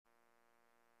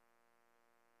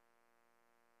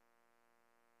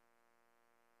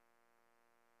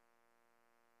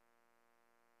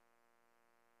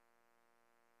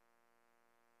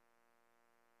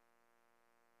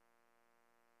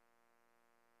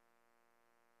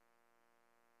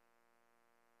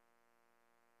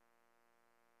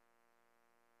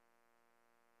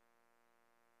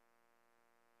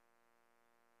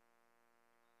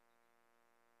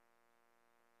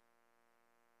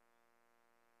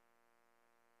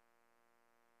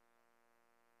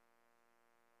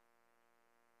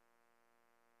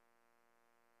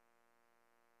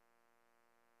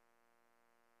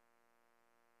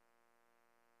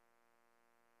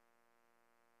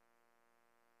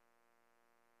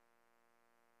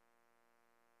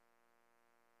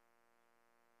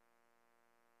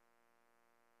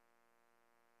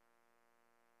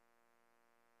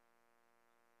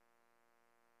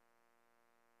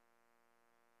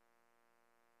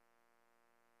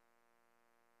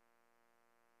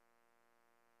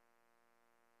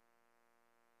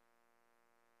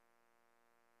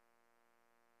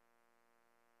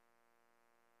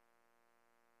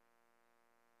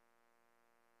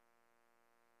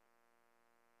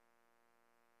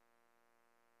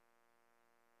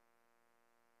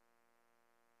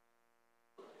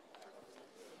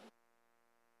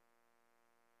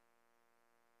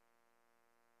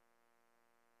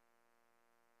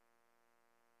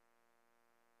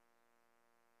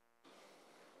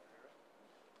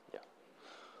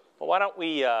Well, why don't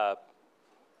we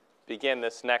begin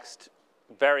this next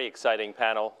very exciting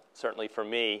panel, certainly for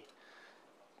me,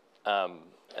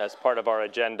 as part of our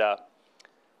agenda.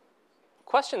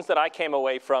 Questions that I came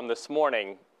away from this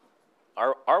morning,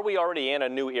 are we already in a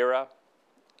new era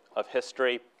of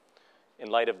history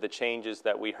in light of the changes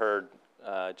that we heard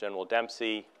General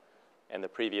Dempsey and the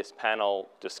previous panel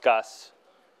discuss?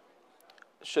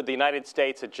 Should the United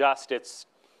States adjust its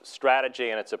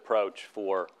strategy and its approach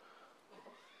for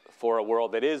a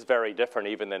world that is very different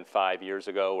even than 5 years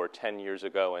ago or 10 years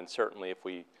ago? And certainly if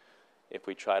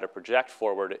we try to project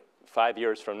forward 5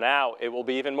 years from now, it will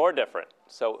be even more different.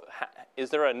 So is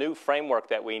there a new framework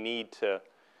that we need to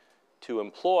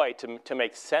employ to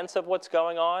make sense of what's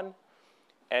going on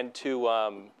and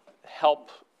to help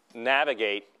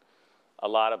navigate a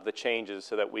lot of the changes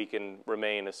so that we can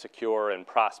remain as secure and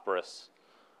prosperous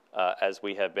as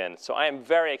we have been? So I am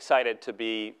very excited to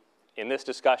be in this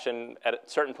discussion. At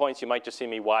certain points, you might just see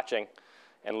me watching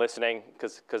and listening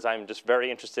because I'm just very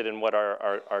interested in what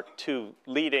our two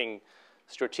leading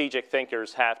strategic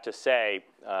thinkers have to say,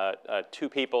 two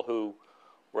people who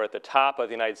were at the top of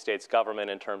the United States government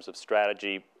in terms of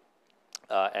strategy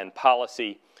and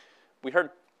policy. We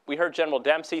heard General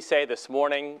Dempsey say this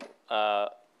morning, very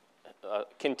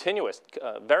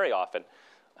often,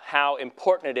 how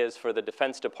important it is for the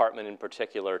Defense Department in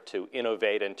particular to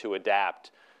innovate and to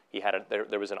adapt.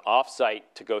 There was an offsite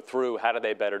to go through how do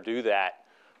they better do that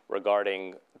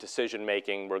regarding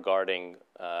decision-making, regarding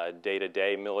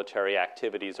day-to-day military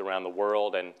activities around the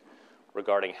world, and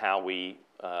regarding how we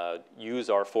use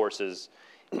our forces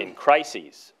in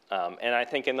crises. And I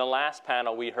think in the last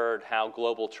panel we heard how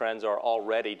global trends are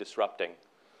already disrupting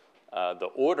the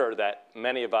order that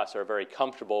many of us are very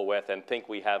comfortable with and think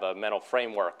we have a mental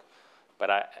framework. But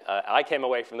I came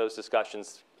away from those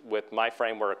discussions with my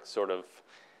framework sort of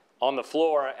on the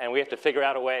floor, and we have to figure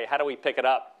out a way, how do we pick it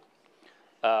up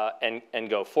and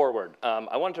go forward?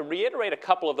 I wanted to reiterate a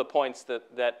couple of the points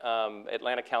that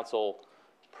Atlantic Council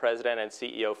President and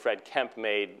CEO Fred Kemp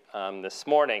made this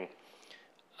morning.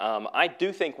 I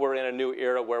do think we're in a new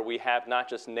era where we have not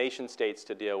just nation states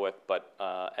to deal with, but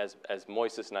as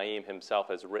Moises Naim himself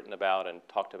has written about and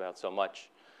talked about so much,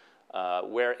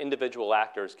 where individual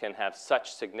actors can have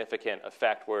such significant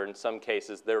effect, where in some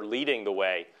cases they're leading the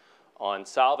way on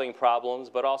solving problems,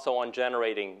 but also on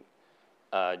generating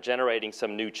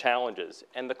some new challenges.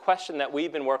 And the question that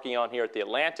we've been working on here at the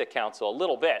Atlantic Council a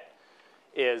little bit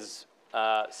is,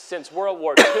 since World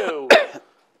War II,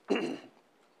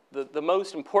 the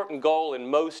most important goal in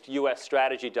most US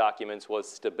strategy documents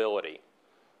was stability.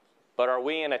 But are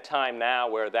we in a time now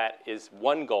where that is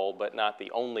one goal, but not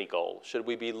the only goal? Should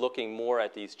we be looking more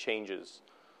at these changes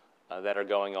that are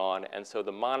going on? And so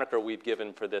the moniker we've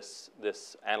given for this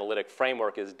analytic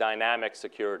framework is dynamic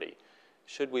security.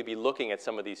 Should we be looking at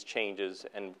some of these changes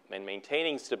and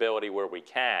maintaining stability where we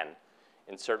can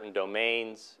in certain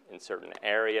domains, in certain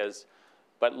areas,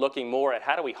 but looking more at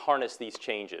how do we harness these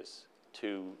changes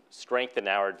to strengthen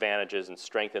our advantages and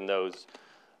strengthen those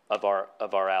of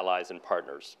our allies and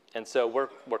partners? And so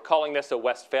we're calling this a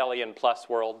Westphalian plus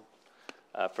world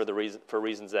for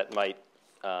reasons that might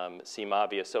seem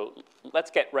obvious. So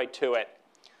let's get right to it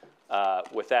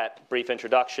with that brief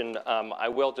introduction. I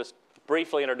will just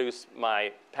briefly introduce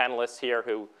my panelists here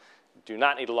who do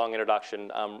not need a long introduction.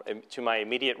 To my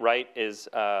immediate right is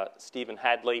Stephen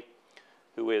Hadley,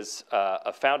 who is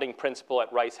a founding principal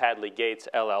at Rice Hadley Gates,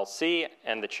 LLC,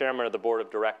 and the chairman of the board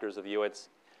of directors of the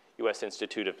U.S.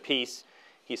 Institute of Peace.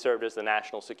 He served as the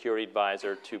National Security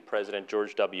Advisor to President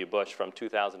George W. Bush from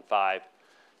 2005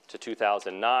 to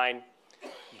 2009.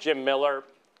 Jim Miller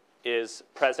is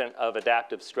president of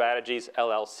Adaptive Strategies,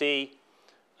 LLC.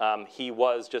 He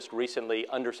was just recently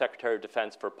Undersecretary of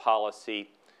Defense for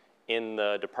Policy in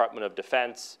the Department of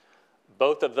Defense.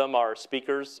 Both of them are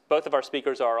speakers. Both of our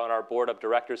speakers are on our board of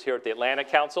directors here at the Atlantic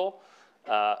Council,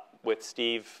 with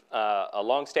Steve, a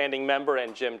longstanding member,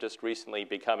 and Jim just recently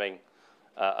becoming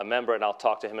a member. And I'll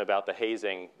talk to him about the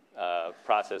hazing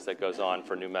process that goes on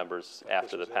for new members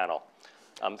after the panel.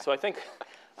 So I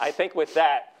think with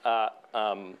that,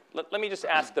 let me just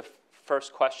ask the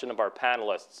first question of our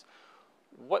panelists.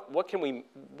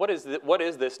 What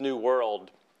is this new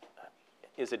world?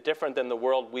 Is it different than the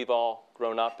world we've all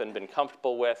grown up and been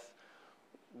comfortable with?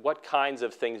 What kinds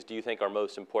of things do you think are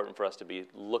most important for us to be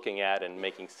looking at and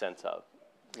making sense of?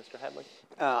 Mr. Hadley?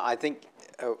 I think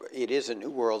it is a new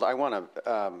world. I want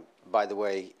to, by the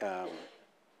way,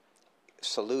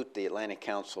 salute the Atlantic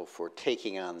Council for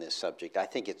taking on this subject. I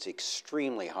think it's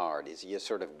extremely hard. You're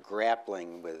sort of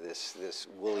grappling with this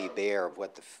woolly bear of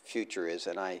what the future is,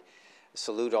 and I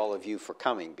salute all of you for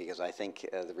coming, because I think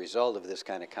the result of this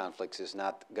kind of conflicts is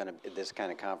not going to, this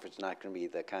kind of conference is not going to be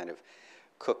the kind of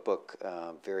cookbook,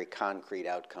 very concrete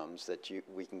outcomes that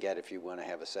we can get if you want to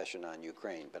have a session on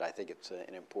Ukraine. But I think it's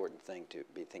an important thing to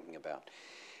be thinking about.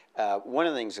 One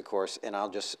of the things, of course, and I'll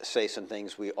just say some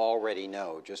things we already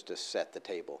know just to set the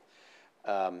table,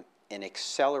 an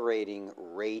accelerating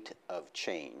rate of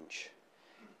change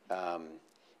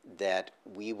that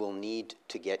we will need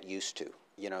to get used to.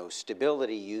 You know,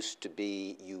 stability used to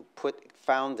be you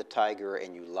found the tiger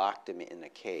and you locked him in a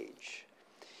cage.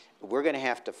 We're going to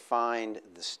have to find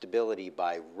the stability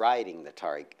by riding the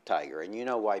tiger. And you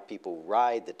know why people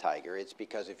ride the tiger. It's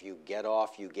because if you get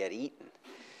off, you get eaten.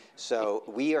 So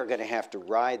we are going to have to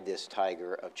ride this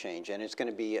tiger of change. And it's going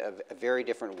to be a very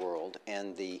different world.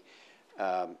 And the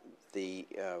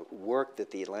work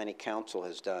that the Atlantic Council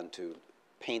has done to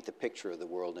paint the picture of the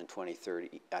world in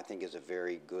 2030, I think, is a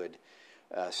very good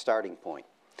starting point.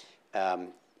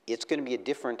 It's going to be a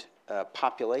different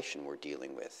population we're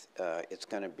dealing with. It's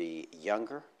going to be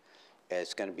younger.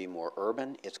 It's going to be more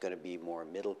urban. It's going to be more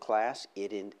middle class.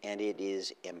 And it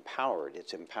is empowered.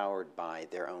 It's empowered by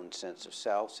their own sense of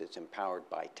selves. It's empowered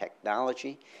by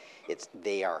technology.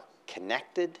 They are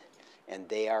connected, and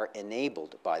they are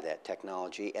enabled by that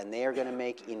technology, and they are going to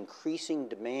make increasing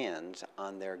demands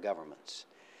on their governments.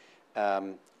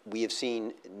 We have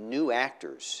seen new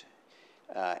actors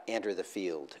enter the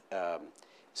field.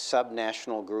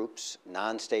 Subnational groups,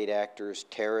 non-state actors,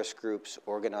 terrorist groups,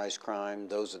 organized crime,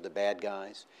 those are the bad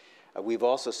guys. We've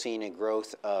also seen a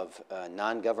growth of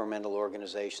non-governmental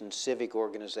organizations, civic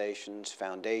organizations,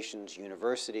 foundations,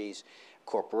 universities,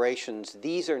 corporations.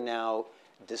 These are now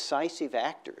decisive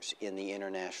actors in the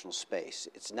international space.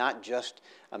 It's not just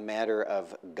a matter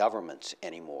of governments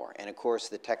anymore. And of course,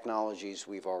 the technologies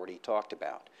we've already talked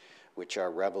about, which are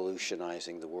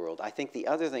revolutionizing the world. I think the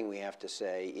other thing we have to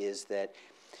say is that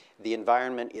the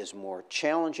environment is more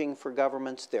challenging for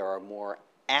governments. There are more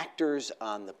actors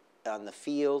on the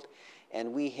field,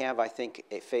 and we have, I think,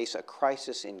 face a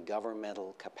crisis in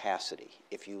governmental capacity.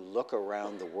 If you look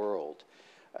around the world,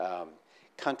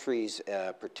 countries,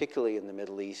 particularly in the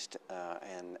Middle East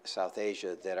and South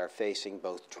Asia, that are facing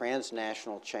both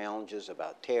transnational challenges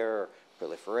about terror,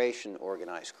 proliferation,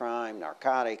 organized crime,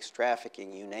 narcotics,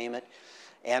 trafficking, you name it,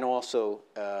 and also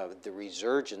the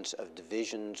resurgence of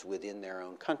divisions within their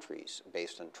own countries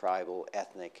based on tribal,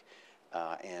 ethnic,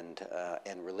 and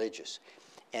religious.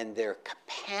 And their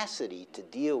capacity to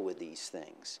deal with these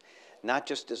things, not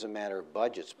just as a matter of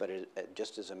budgets, but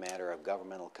just as a matter of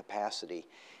governmental capacity,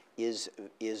 is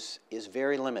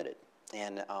very limited.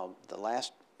 And the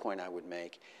last point I would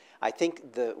make, I think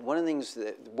one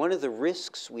of the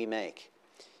risks we make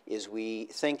is we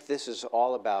think this is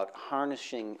all about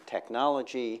harnessing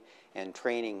technology and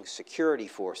training security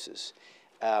forces,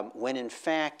 when in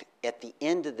fact, at the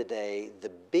end of the day,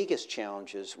 the biggest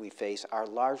challenges we face are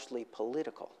largely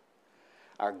political,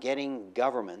 are getting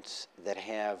governments that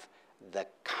have the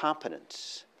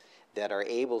competence, that are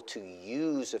able to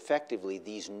use effectively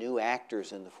these new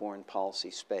actors in the foreign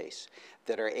policy space,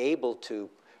 that are able to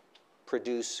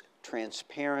produce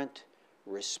transparent,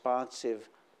 responsive,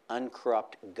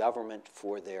 uncorrupt government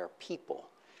for their people,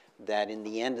 that in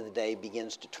the end of the day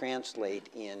begins to translate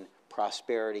in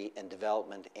prosperity and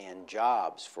development and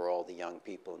jobs for all the young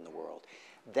people in the world.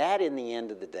 That, in the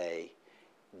end of the day,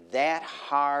 that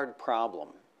hard problem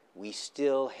we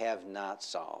still have not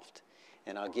solved.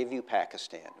 And I'll give you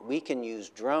Pakistan. We can use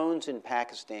drones in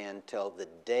Pakistan till the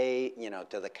day,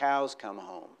 till the cows come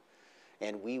home.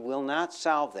 And we will not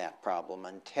solve that problem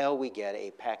until we get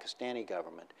a Pakistani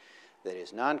government that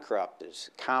is non-corrupt, that is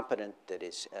competent, that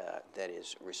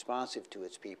is responsive to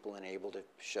its people and able to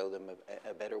show them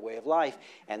a better way of life,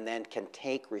 and then can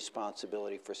take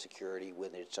responsibility for security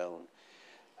within its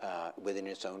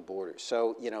own borders.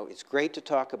 So, it's great to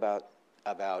talk about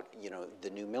the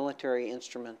new military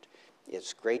instrument.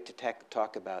 It's great to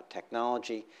talk about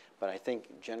technology, but I think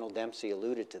General Dempsey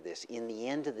alluded to this. In the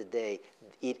end of the day,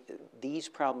 these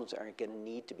problems are going to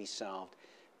need to be solved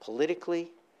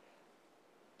politically,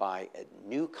 by a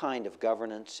new kind of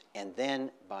governance, and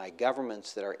then by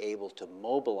governments that are able to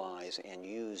mobilize and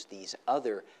use these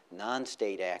other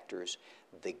non-state actors,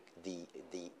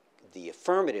 the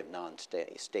affirmative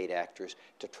non-state actors,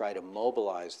 to try to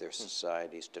mobilize their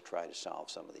societies to try to solve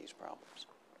some of these problems.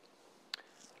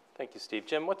 Thank you, Steve.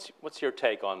 Jim, what's your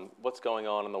take on what's going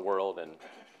on in the world, and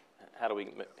how do we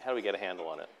get a handle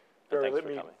on it? Barry,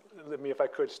 let me, if I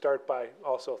could, start by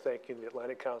also thanking the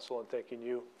Atlantic Council and thanking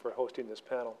you for hosting this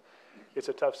panel. It's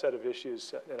a tough set of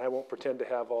issues, and I won't pretend to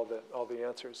have all the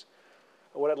answers.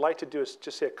 What I'd like to do is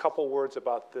just say a couple words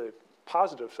about the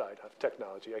positive side of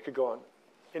technology.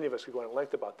 Any of us could go on at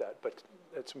length about that, but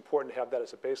it's important to have that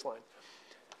as a baseline.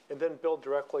 And then build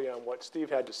directly on what Steve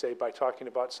had to say by talking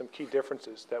about some key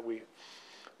differences that we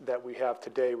have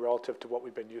today relative to what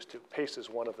we've been used to. PACE is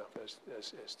one of them,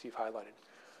 as Steve highlighted.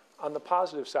 On the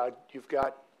positive side, you've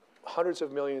got hundreds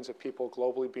of millions of people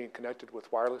globally being connected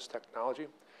with wireless technology,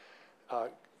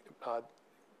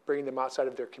 bringing them outside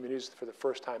of their communities for the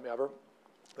first time ever.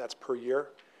 That's per year.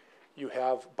 You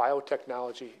have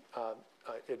biotechnology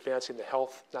advancing the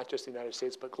health, not just the United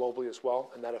States, but globally as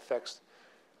well, and that affects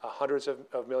hundreds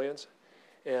of millions.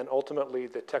 And ultimately,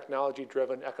 the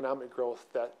technology-driven economic growth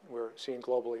that we're seeing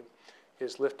globally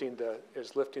is lifting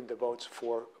the boats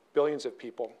for billions of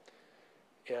people.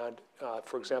 And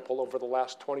for example, over the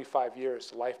last 25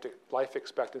 years, life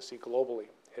expectancy globally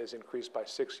has increased by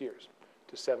 6 years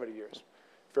to 70 years.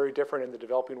 Very different in the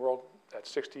developing world at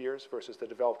 60 years versus the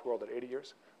developed world at 80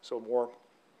 years. So more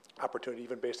opportunity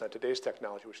even based on today's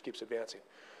technology, which keeps advancing.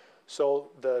 So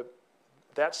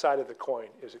that side of the coin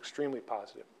is extremely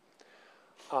positive.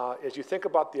 As you think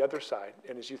about the other side,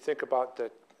 and as you think about the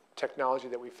technology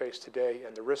that we face today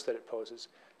and the risk that it poses,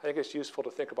 I think it's useful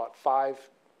to think about 5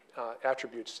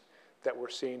 attributes that we're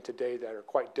seeing today that are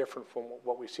quite different from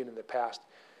what we've seen in the past.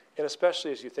 And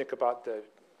especially as you think about the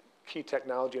key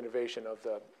technology innovation of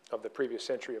the previous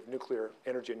century of nuclear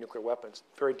energy and nuclear weapons,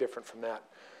 very different from that.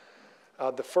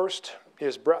 The first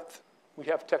is breadth. We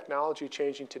have technology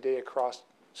changing today across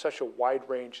such a wide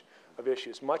range of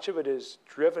issues. Much of it is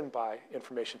driven by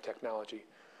information technology,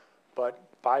 but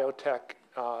biotech,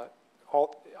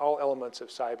 all elements of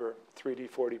cyber, 3D,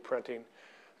 4D printing,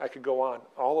 I could go on,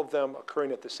 all of them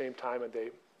occurring at the same time, and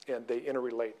they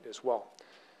interrelate as well.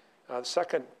 The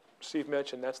second, Steve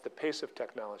mentioned, that's the pace of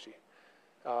technology.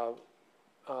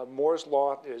 Moore's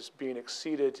law is being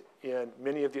exceeded in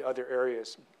many of the other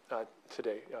areas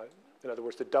today. In other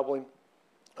words, the doubling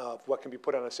of what can be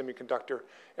put on a semiconductor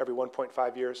every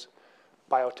 1.5 years.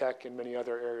 Biotech and many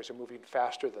other areas are moving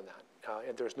faster than that.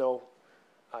 And there's no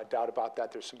doubt about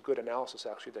that. There's some good analysis,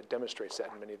 actually, that demonstrates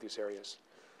that in many of these areas.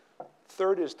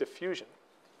 Third is diffusion.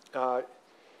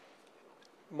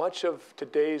 Much of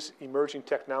today's emerging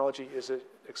technology is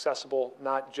accessible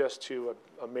not just to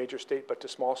a major state, but to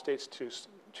small states,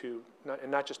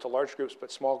 and not just to large groups,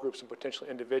 but small groups and potentially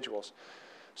individuals.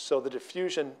 So the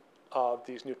diffusion of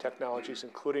these new technologies,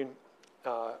 including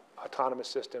autonomous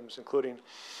systems, including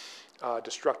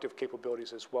destructive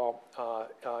capabilities as well,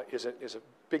 is a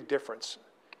big difference.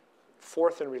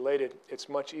 Fourth and related, it's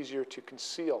much easier to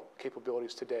conceal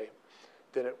capabilities today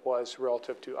than it was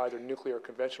relative to either nuclear or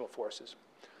conventional forces.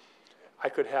 I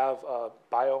could have a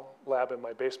bio lab in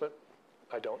my basement.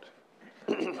 I don't.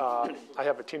 I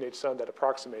have a teenage son that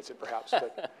approximates it, perhaps.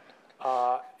 But,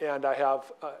 and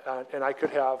I could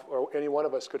have, or any one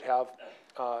of us could have,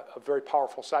 a very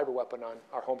powerful cyber weapon on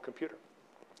our home computer.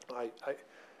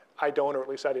 I don't, or at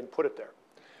least I didn't put it there.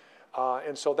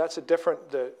 And so that's a different,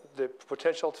 the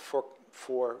potential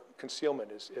for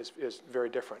concealment is very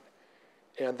different.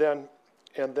 And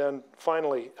then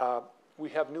finally, we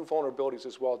have new vulnerabilities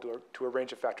as well to a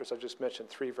range of factors. I've just mentioned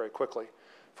 3 very quickly.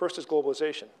 First is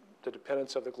globalization, the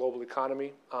dependence of the global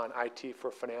economy on IT for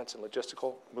finance and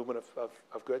logistical movement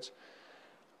of goods.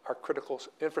 Our critical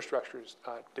infrastructure's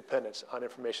dependence on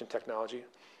information technology.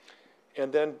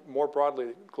 And then more broadly,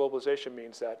 globalization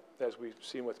means that, as we've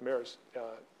seen with MERS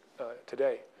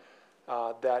today,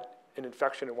 that an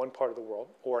infection in one part of the world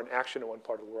or an action in one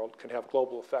part of the world can have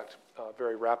global effect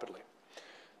very rapidly.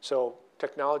 So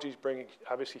technology is bringing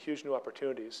obviously huge new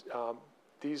opportunities.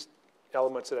 These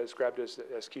elements that I described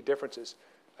as key differences,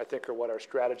 I think, are what our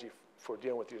strategy for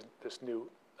dealing with this new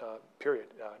period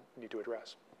need to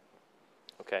address.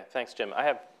 Okay, thanks, Jim. I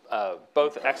have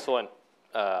both excellent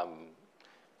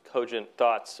cogent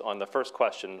thoughts on the first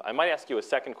question. I might ask you a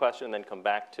second question and then come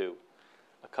back to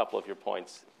a couple of your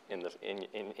points in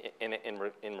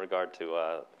regard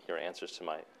to your answers to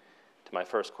my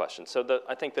first question. So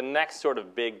I think the next sort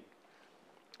of big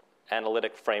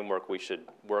analytic framework we should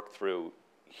work through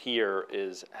here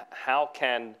is how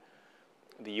can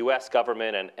the U.S.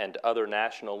 government and other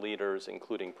national leaders,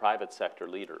 including private sector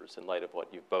leaders, in light of what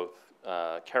you've both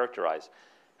characterized,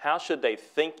 how should they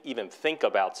even think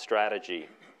about strategy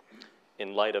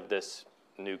in light of this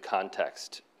new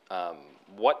context?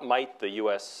 What might the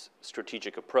U.S.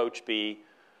 strategic approach be,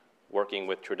 working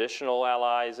with traditional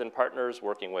allies and partners,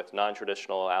 working with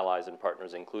non-traditional allies and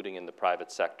partners, including in the private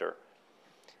sector?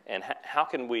 And how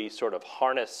can we sort of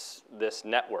harness this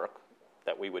network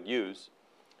that we would use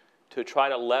to try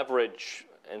to leverage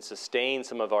and sustain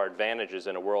some of our advantages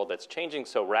in a world that's changing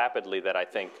so rapidly that I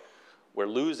think we're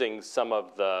losing some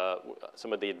of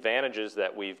the advantages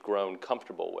that we've grown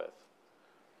comfortable with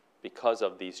because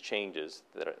of these changes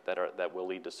that will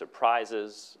lead to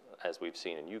surprises, as we've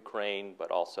seen in Ukraine,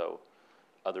 but also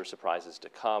other surprises to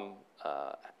come.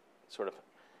 Sort of,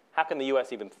 how can the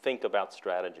U.S. even think about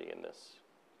strategy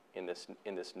in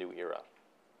this new era?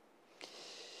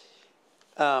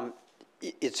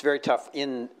 It's very tough.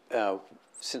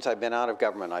 Since I've been out of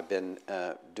government, I've been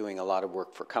doing a lot of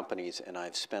work for companies, and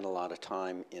I've spent a lot of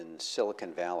time in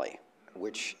Silicon Valley,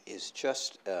 which is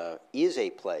just is a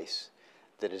place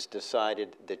that has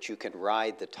decided that you can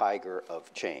ride the tiger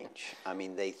of change. I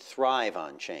mean, they thrive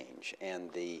on change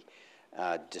and the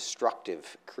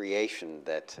destructive creation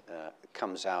that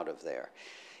comes out of there.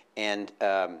 And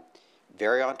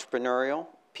very entrepreneurial.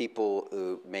 People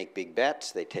who make big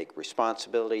bets, they take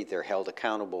responsibility, they're held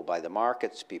accountable by the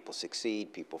markets, people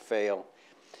succeed, people fail.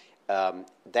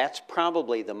 That's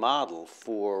probably the model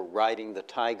for riding the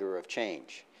tiger of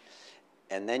change.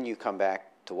 And then you come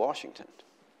back to Washington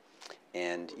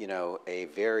and, you know, a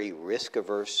very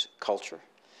risk-averse culture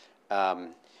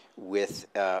with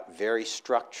very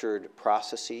structured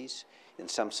processes. In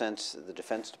some sense, the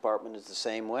Defense Department is the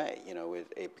same way, you know,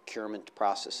 with a procurement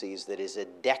processes that is a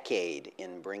decade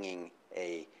in bringing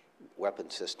a weapon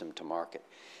system to market.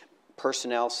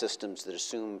 Personnel systems that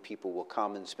assume people will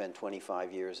come and spend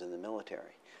 25 years in the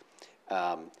military.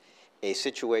 A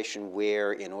situation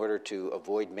where, in order to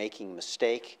avoid making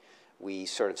mistake, we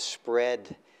sort of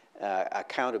spread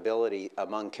accountability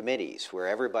among committees, where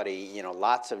everybody, you know,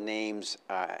 lots of names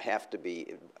have to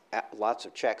be, lots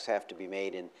of checks have to be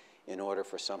made in order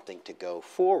for something to go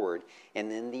forward.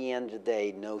 And in the end of the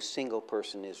day, no single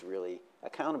person is really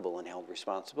accountable and held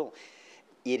responsible.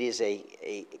 It is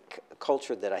a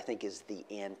culture that I think is the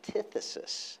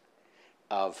antithesis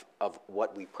of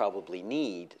what we probably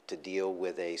need to deal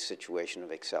with a situation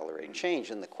of accelerating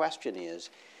change. And the question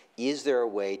is there a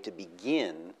way to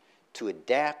begin to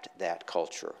adapt that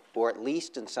culture, or at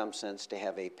least in some sense to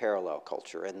have a parallel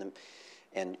culture?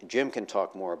 And Jim can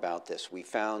talk more about this. We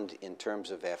found in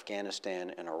terms of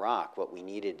Afghanistan and Iraq, what we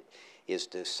needed is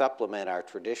to supplement our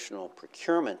traditional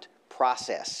procurement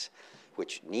process,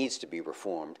 which needs to be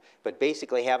reformed, but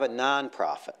basically have a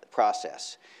non-profit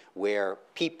process where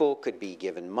people could be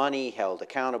given money, held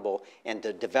accountable, and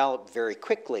to develop very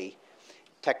quickly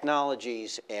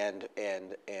technologies and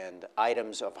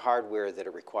items of hardware that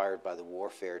are required by the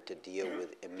warfare to deal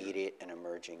with immediate and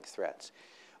emerging threats.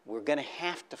 We're going to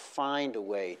have to find a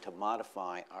way to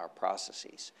modify our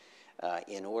processes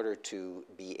in order to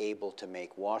be able to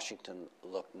make Washington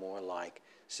look more like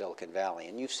Silicon Valley.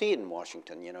 And you see it in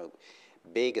Washington, you know,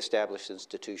 big established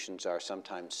institutions are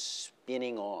sometimes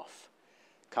spinning off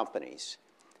companies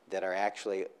that are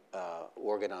actually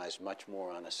organized much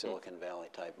more on a Silicon Valley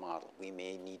type model. We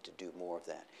may need to do more of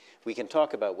that. We can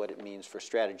talk about what it means for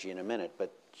strategy in a minute,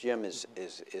 but Jim has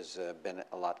been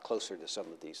a lot closer to some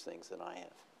of these things than I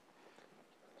have.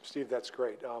 Steve, that's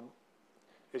great.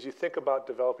 As you think about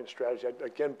developing strategy, I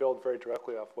again build very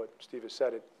directly off what Steve has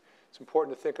said. It's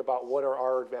important to think about what are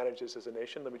our advantages as a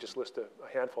nation. Let me just list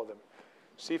a handful of them.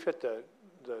 Steve hit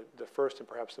the first and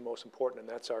perhaps the most important, and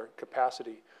that's our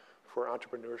capacity for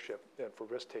entrepreneurship and for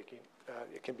risk-taking.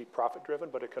 It can be profit-driven,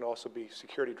 but it can also be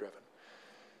security-driven.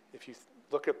 If you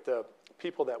look at the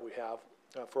people that we have,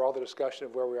 for all the discussion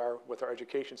of where we are with our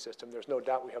education system, there's no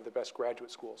doubt we have the best graduate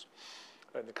schools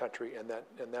in the country, and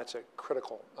that's a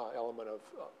critical element of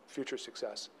future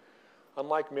success.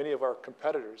 Unlike many of our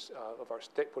competitors, of our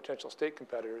potential state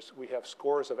competitors, we have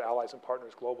scores of allies and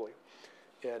partners globally,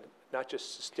 and not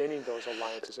just sustaining those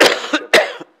alliances and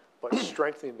partnerships, but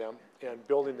strengthening them and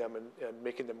building them and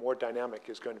making them more dynamic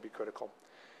is going to be critical.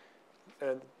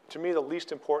 And to me, the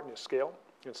least important is scale,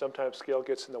 and sometimes scale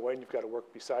gets in the way and you've got to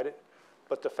work beside it.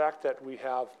 But the fact that we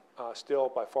have still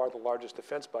by far the largest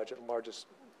defense budget and largest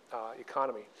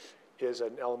economy is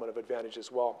an element of advantage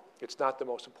as well. It's not the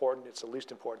most important, it's the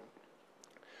least important.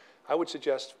 I would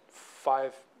suggest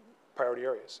 5 priority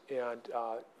areas, and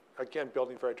again,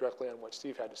 building very directly on what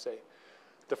Steve had to say.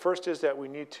 The first is that we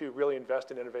need to really invest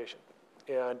in innovation,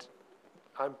 and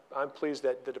I'm pleased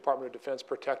that the Department of Defense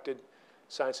protected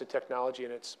science and technology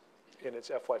in its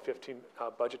FY15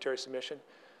 budgetary submission.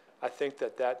 I think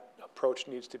that approach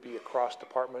needs to be across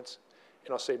departments,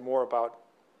 and I'll say more about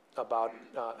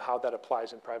how that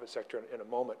applies in private sector in a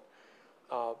moment.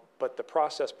 But the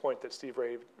process point that Steve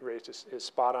raised is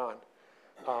spot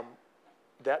on.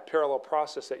 That parallel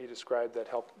process that you described that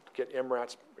helped get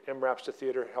MRAPs to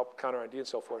theater, help counter ID and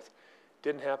so forth,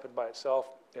 didn't happen by itself.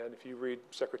 And if you read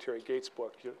Secretary Gates'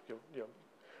 book, you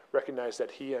recognize that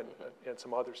he and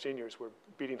some other seniors were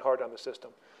beating hard on the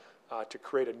system to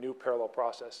create a new parallel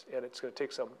process, and it's going to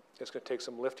take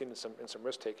some lifting and some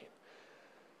risk taking.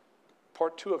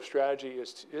 Part two of strategy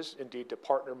is indeed to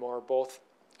partner more, both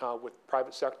with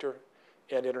private sector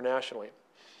and internationally.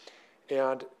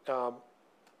 And on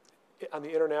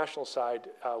the international side,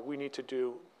 we need to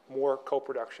do more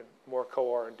co-production, more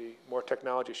co-R&D, more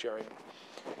technology sharing,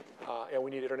 and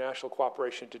we need international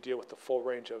cooperation to deal with the full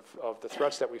range of the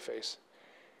threats that we face.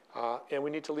 And we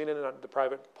need to lean in on the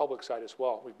private-public side as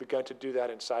well. We've begun to do that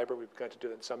in cyber. We've begun to do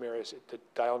that in some areas. The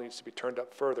dial needs to be turned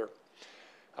up further.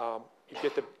 You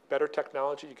get the better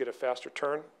technology, you get a faster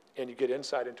turn, and you get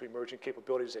insight into emerging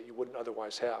capabilities that you wouldn't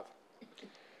otherwise have.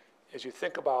 As you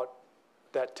think about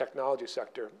that technology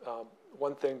sector,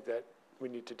 one thing that we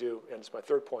need to do, and it's my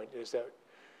third point, is that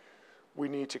we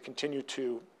need to continue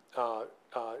to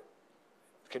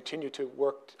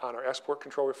work on our export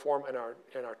control reform and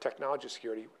our technology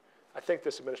security. I think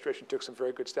this administration took some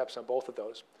very good steps on both of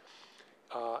those.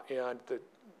 And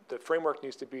the framework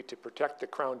needs to be to protect the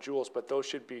crown jewels, but those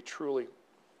should be truly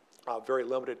a very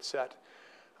limited set.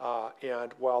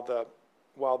 And while the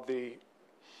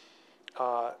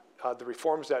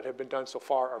reforms that have been done so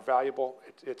far are valuable,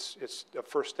 it's a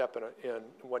first step in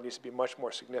what needs to be much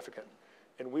more significant.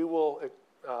 And we will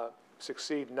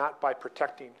succeed not by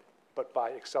protecting, but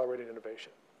by accelerating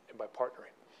innovation and by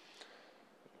partnering.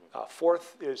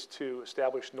 Fourth is to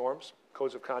establish norms,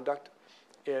 codes of conduct.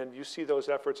 And you see those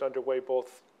efforts underway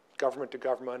both government to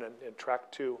government and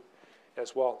track two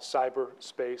as well, cyber,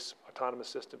 space, autonomous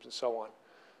systems, and so on.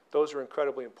 Those are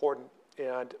incredibly important,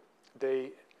 and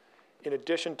they, in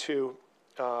addition to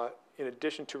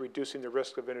reducing the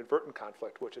risk of inadvertent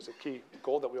conflict, which is a key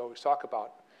goal that we always talk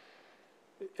about,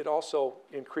 it also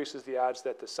increases the odds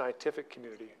that the scientific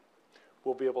community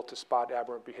will be able to spot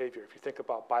aberrant behavior. If you think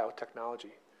about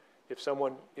biotechnology, if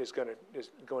someone is going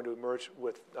to emerge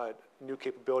with new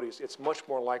capabilities, it's much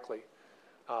more likely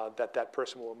that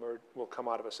person will come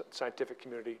out of a scientific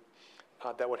community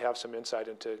that would have some insight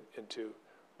into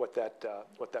what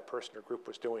that person or group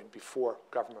was doing before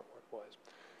government was.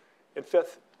 And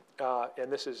fifth, and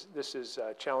this is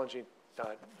challenging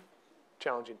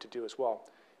to do as well.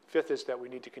 Fifth is that we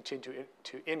need to continue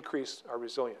to increase our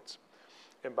resilience,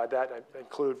 and by that I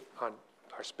include on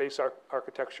our space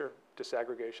architecture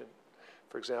disaggregation,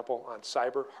 for example, on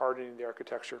cyber, hardening the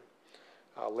architecture,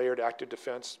 layered active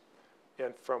defense,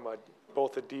 and from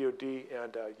both a DoD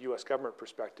and a U.S. government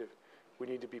perspective, we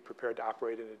need to be prepared to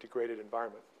operate in a degraded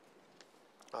environment.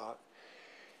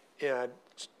 And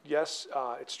yes,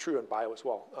 it's true in bio as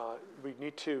well. We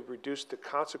need to reduce the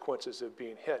consequences of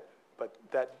being hit, but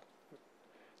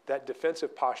that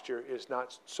defensive posture is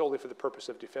not solely for the purpose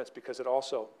of defense, because it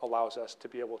also allows us to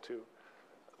be able to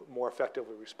more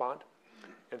effectively respond.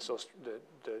 And so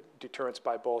the deterrence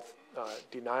by both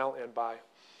denial and by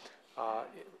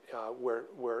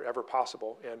wherever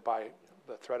possible, and by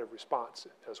the threat of response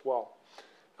as well,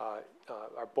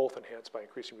 are both enhanced by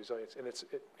increasing resilience. And it's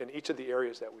in each of the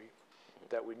areas that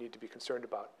we need to be concerned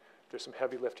about. There's some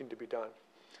heavy lifting to be done,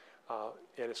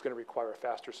 and it's going to require a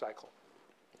faster cycle.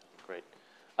 Great.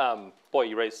 Boy,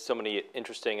 you raised so many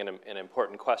interesting and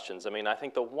important questions. I mean, I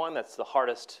think the one that's the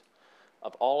hardest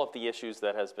of all of the issues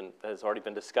that has already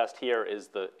been discussed here is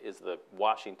the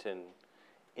Washington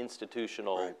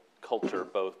institutional culture,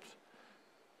 both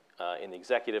in the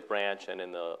executive branch and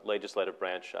in the legislative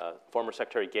branch. Former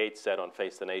Secretary Gates said on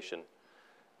Face the Nation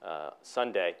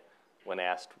Sunday, when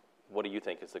asked, "What do you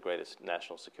think is the greatest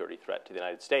national security threat to the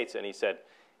United States?" And he said,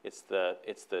 "It's the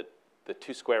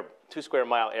 2 square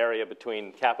mile area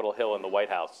between Capitol Hill and the White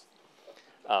House."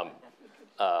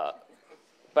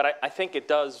 But I think it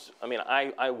does. I mean,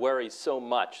 I worry so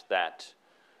much that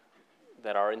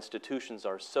our institutions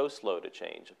are so slow to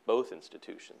change, both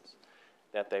institutions,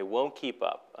 that they won't keep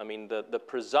up. I mean, the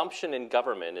presumption in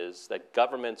government is that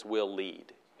governments will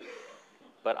lead.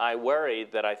 But I worry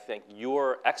that I think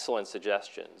your excellent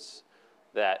suggestions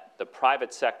that the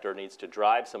private sector needs to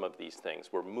drive some of these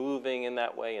things. We're moving in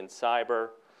that way in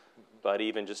cyber, but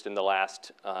even just in the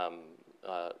last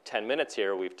 10 minutes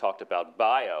here, we've talked about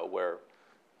bio, where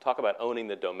talk about owning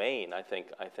the domain. I think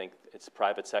it's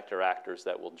private sector actors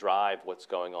that will drive what's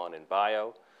going on in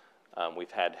bio.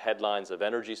 We've had headlines of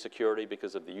energy security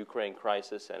because of the Ukraine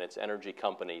crisis, and it's energy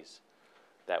companies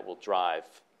that will drive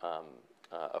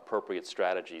appropriate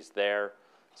strategies there.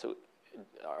 So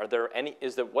are there any,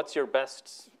 is there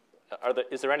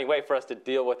any way for us to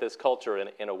deal with this culture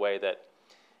in a way that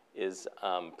is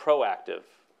proactive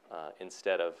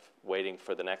instead of waiting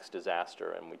for the next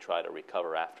disaster and we try to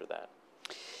recover after that?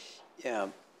 Yeah,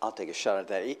 I'll take a shot at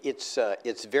that.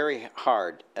 It's very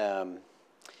hard, and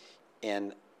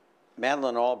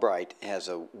Madeleine Albright has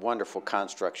a wonderful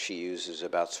construct she uses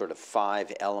about sort of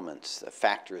 5 elements, the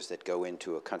factors that go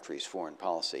into a country's foreign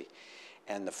policy.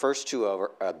 And the first 2 are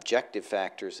objective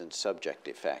factors and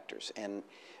subjective factors. And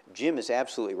Jim is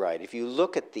absolutely right. If you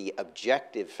look at the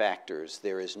objective factors,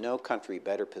 there is no country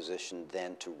better positioned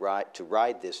than to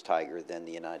ride this tiger than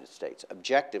the United States.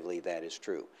 Objectively, that is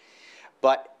true.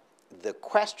 But the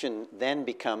question then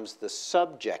becomes the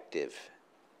subjective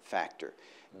factor.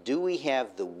 Do we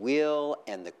have the will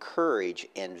and the courage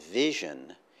and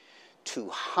vision to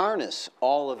harness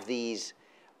all of these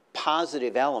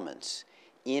positive elements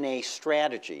in a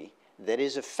strategy that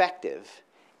is effective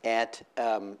at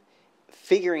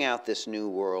figuring out this new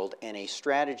world, and a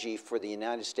strategy for the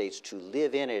United States to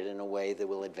live in it in a way that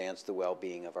will advance the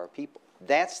well-being of our people?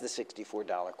 That's the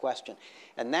 $64 question,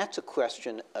 and that's a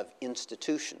question of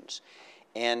institutions.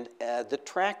 And the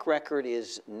track record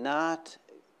is not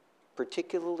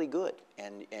particularly good,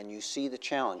 and you see the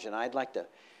challenge. And I'd like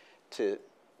to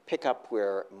pick up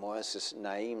where Moises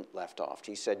Naim left off.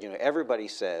 He said, you know, everybody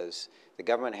says the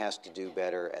government has to do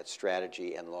better at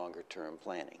strategy and longer-term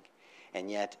planning. And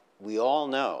yet we all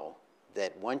know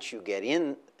that once you get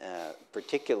in,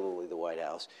 particularly the White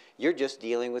House, you're just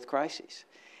dealing with crises.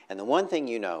 And the one thing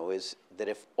you know is that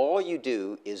if all you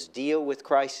do is deal with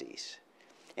crises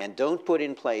and don't put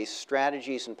in place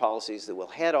strategies and policies that will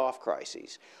head off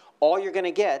crises, all you're going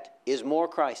to get is more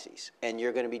crises, and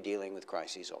you're going to be dealing with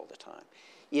crises all the time.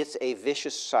 It's a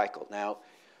vicious cycle. Now,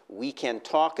 we can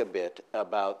talk a bit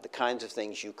about the kinds of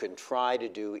things you can try to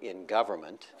do in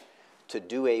government to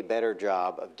do a better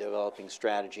job of developing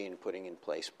strategy and putting in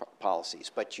place policies.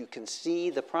 But you can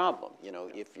see the problem, you know,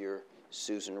 if you're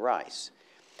Susan Rice.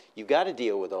 You've got to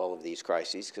deal with all of these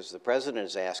crises because the president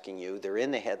is asking you, they're in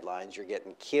the headlines, you're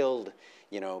getting killed,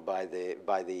 you know, by the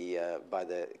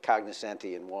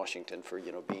cognoscenti in Washington for,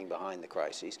 you know, being behind the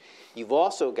crises. You've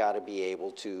also got to be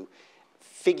able to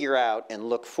figure out and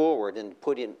look forward and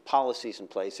put in policies in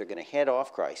place that are going to head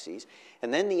off crises.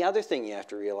 And then the other thing you have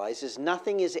to realize is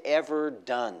nothing is ever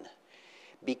done.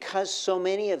 Because so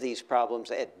many of these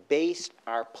problems at base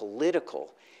are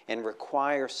political and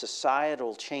require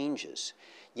societal changes,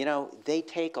 you know, they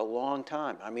take a long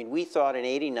time. I mean, we thought in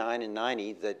 '89 and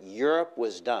 '90 that Europe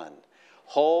was done,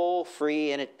 whole,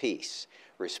 free, and at peace,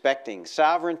 respecting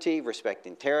sovereignty,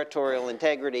 respecting territorial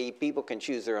integrity, people can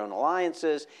choose their own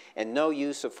alliances, and no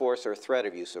use of force or threat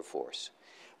of use of force.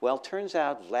 Well, it turns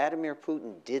out Vladimir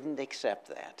Putin didn't accept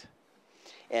that.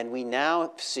 And we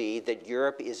now see that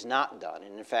Europe is not done.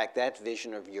 And in fact, that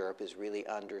vision of Europe is really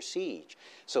under siege.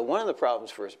 So one of the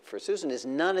problems for Susan is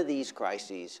none of these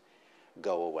crises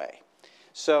go away.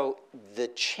 So the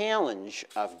challenge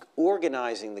of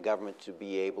organizing the government to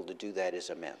be able to do that is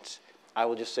immense. I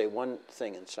will just say one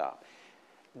thing and stop.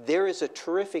 There is a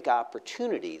terrific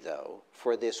opportunity, though,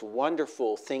 for this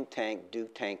wonderful think tank, do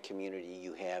tank community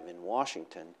you have in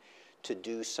Washington to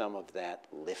do some of that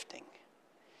lifting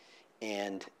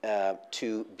and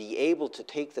to be able to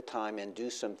take the time and do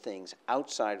some things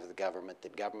outside of the government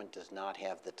that government does not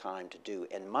have the time to do.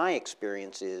 And my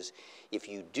experience is if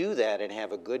you do that and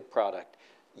have a good product,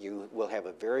 you will have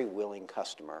a very willing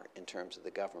customer in terms of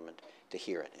the government to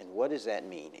hear it. And what does that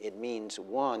mean? It means,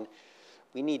 one,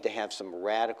 we need to have some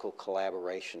radical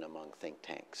collaboration among think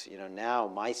tanks. You know, now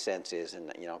my sense is,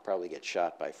 and you know, I'll probably get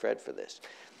shot by Fred for this,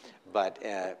 but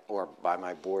or by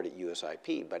my board at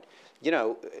USIP. But you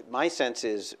know, my sense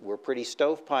is we're pretty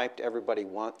stovepiped. Everybody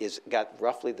got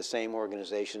roughly the same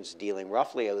organizations dealing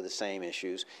roughly with the same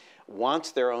issues,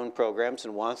 wants their own programs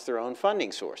and wants their own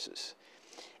funding sources.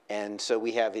 And so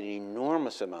we have an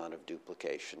enormous amount of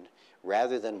duplication,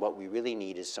 rather than what we really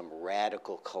need is some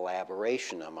radical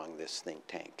collaboration among this think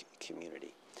tank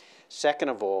community. Second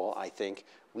of all, I think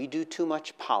we do too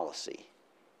much policy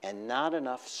and not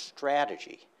enough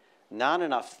strategy, not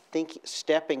enough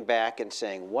stepping back and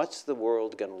saying, what's the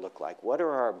world going to look like? What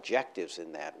are our objectives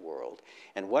in that world?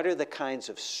 And what are the kinds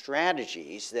of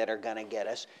strategies that are going to get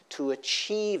us to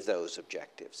achieve those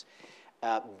objectives?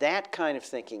 That kind of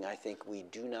thinking, I think, we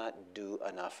do not do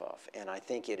enough of. And I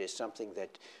think it is something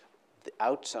that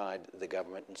outside the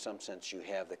government, in some sense, you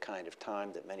have the kind of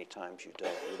time that many times you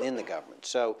don't within the government.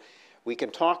 So we can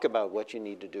talk about what you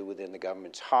need to do within the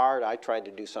government. It's hard. I tried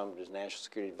to do some of it as National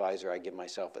Security Advisor. I give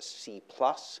myself a C+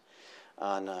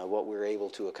 on what we were able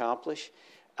to accomplish.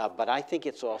 But I think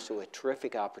it's also a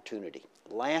terrific opportunity.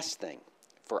 Last thing,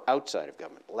 for outside of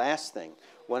government, last thing,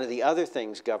 one of the other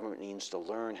things government needs to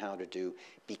learn how to do,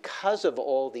 because of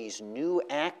all these new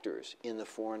actors in the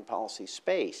foreign policy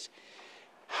space,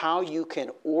 how you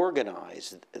can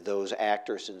organize those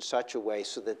actors in such a way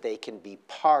so that they can be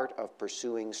part of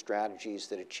pursuing strategies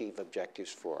that achieve objectives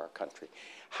for our country.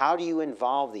 How do you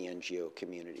involve the NGO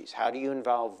communities? How do you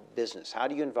involve business? How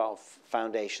do you involve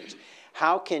foundations?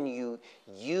 How can you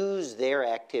use their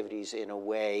activities in a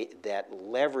way that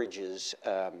leverages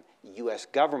U.S.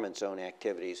 government's own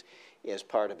activities as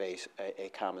part of a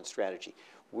common strategy?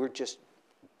 We're just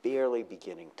barely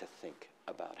beginning to think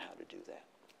about how to do that.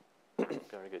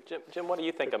 Very good. Jim, what do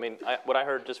you think? I mean, what I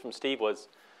heard just from Steve was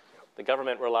the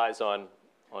government relies on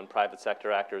private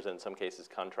sector actors, and in some cases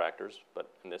contractors,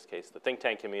 but in this case the think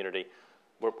tank community.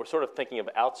 We're sort of thinking of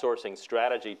outsourcing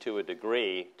strategy to a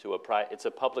degree to it's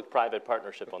a public-private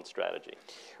partnership on strategy.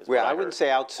 Well, I wouldn't say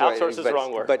outsourcing. Outsource is the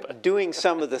wrong word. But doing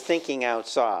some of the thinking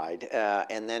outside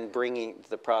and then bringing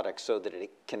the product so that it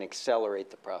can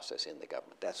accelerate the process in the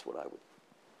government. That's what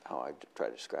how I try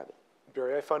to describe it.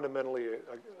 Barry, I fundamentally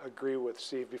agree with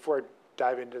Steve. Before I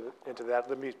dive into that,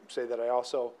 let me say that I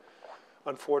also,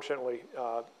 unfortunately,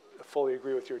 fully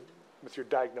agree with your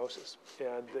diagnosis.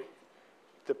 And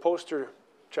the poster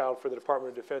child for the Department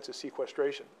of Defense is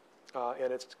sequestration,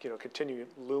 and it's continuing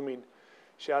looming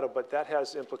shadow. But that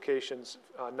has implications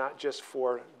not just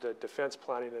for the defense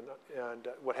planning and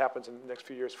what happens in the next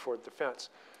few years for defense.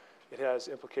 It has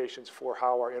implications for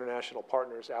how our international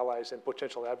partners, allies, and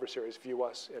potential adversaries view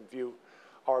us and view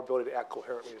our ability to act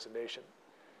coherently as a nation.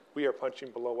 We are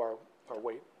punching below our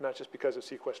weight, not just because of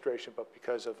sequestration, but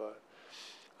because of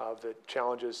the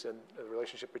challenges and the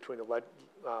relationship between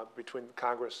between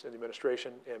Congress and the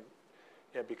administration,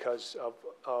 and because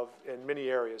of in many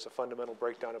areas, a fundamental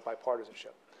breakdown of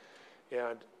bipartisanship.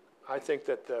 And I think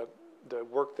that the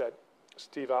work that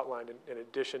Steve outlined, in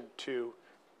addition to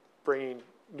bringing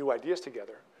new ideas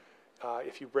together,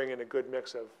 if you bring in a good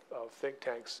mix of think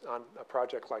tanks on a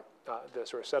project like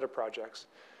this, or a set of projects,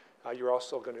 you're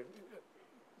also going to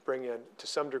bring in, to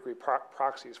some degree,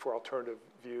 proxies for alternative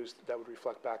views that would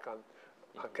reflect back on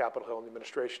Capitol Hill and the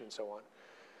administration and so on.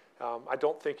 I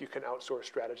don't think you can outsource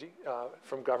strategy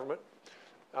from government,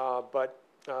 but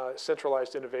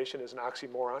centralized innovation is an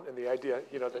oxymoron, and the idea,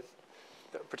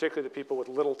 that particularly the people with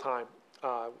little time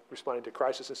responding to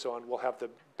crisis and so on will have the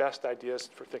best ideas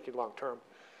for thinking long term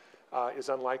is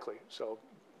unlikely. So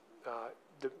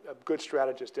a good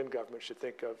strategist in government should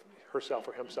think of herself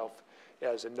or himself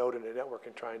as a node in a network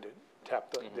and trying to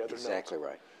tap the other nodes. Exactly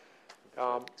right.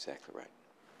 Exactly right.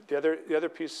 The other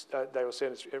piece that I was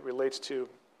saying is it relates to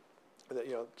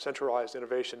centralized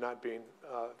innovation not being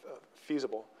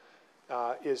feasible,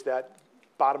 is that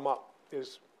bottom up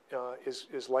is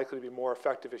likely to be more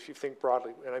effective if you think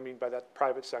broadly, and I mean by that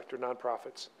private sector,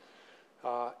 nonprofits,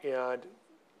 and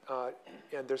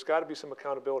there's got to be some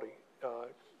accountability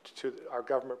to our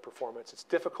government performance. It's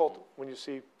difficult when you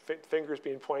see fingers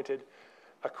being pointed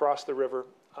across the river,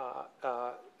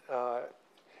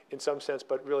 in some sense,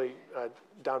 but really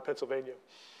down Pennsylvania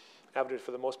Avenue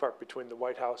for the most part between the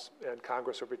White House and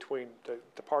Congress, or between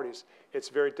the parties. It's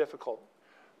very difficult,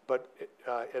 but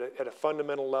at a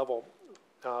fundamental level,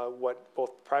 what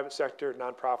both private sector,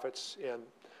 nonprofits, and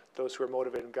those who are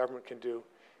motivated in government can do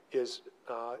is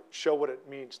show what it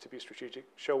means to be strategic,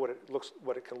 show what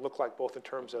it can look like, both in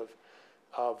terms of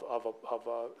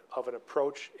an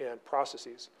approach and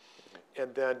processes,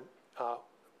 and then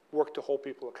work to hold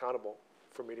people accountable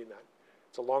for meeting that.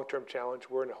 It's a long-term challenge.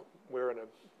 We're in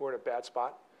a bad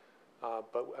spot,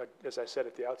 but as I said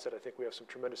at the outset, I think we have some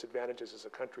tremendous advantages as a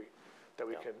country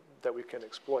that we can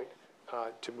exploit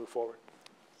to move forward.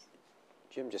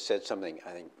 Jim just said something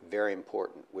I think very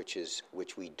important, which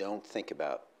we don't think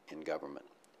about in government,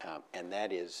 and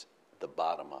that is the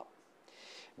bottom up.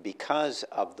 Because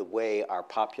of the way our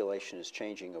population is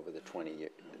changing over the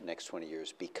next 20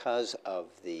 years, because of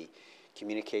the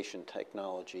communication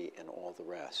technology and all the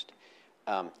rest,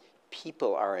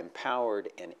 people are empowered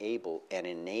and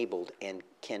enabled and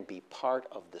can be part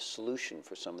of the solution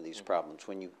for some of these problems.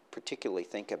 When you particularly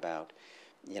think about,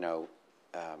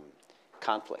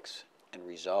 conflicts and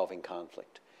resolving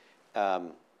conflict,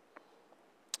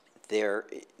 there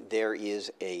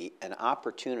is an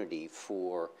opportunity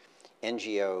for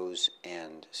NGOs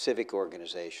and civic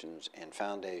organizations and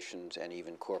foundations and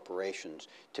even corporations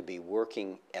to be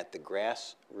working at the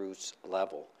grassroots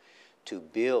level to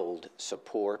build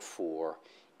support for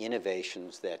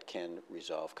innovations that can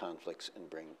resolve conflicts and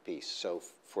bring peace. So,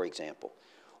 for example,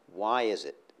 why is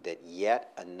it that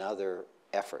yet another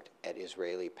effort at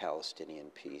Israeli-Palestinian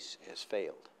peace has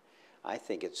failed? I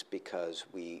think it's because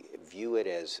we view it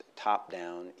as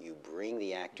top-down. You bring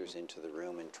the actors into the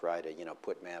room and try to,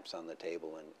 put maps on the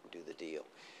table and do the deal.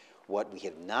 What we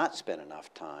have not spent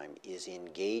enough time is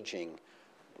engaging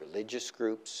religious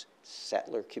groups,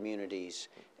 settler communities,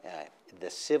 the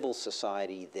civil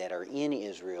society that are in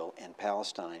Israel and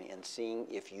Palestine, and seeing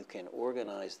if you can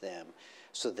organize them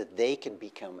so that they can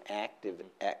become active,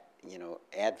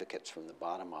 advocates from the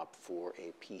bottom up for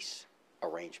a peace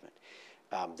arrangement.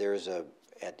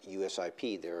 At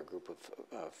USIP, there are a group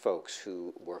of folks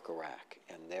who work Iraq,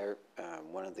 and they're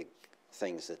one of the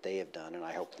things that they have done, and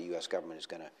I hope the U.S. government is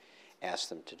going to ask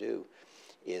them to do,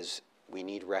 is we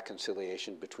need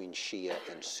reconciliation between Shia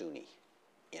and Sunni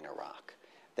in Iraq.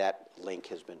 That link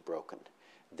has been broken.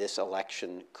 This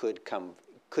election could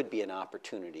be an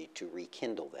opportunity to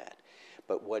rekindle that.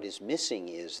 But what is missing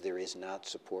is there is not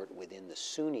support within the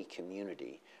Sunni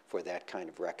community for that kind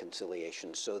of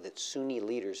reconciliation, so that Sunni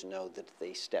leaders know that if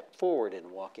they step forward and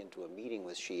walk into a meeting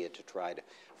with Shia to try to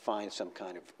find some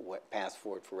kind of path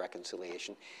forward for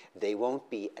reconciliation, they won't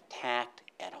be attacked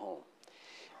at home.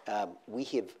 We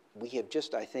have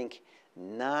just, I think,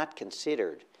 not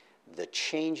considered the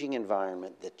changing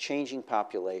environment, the changing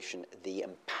population, the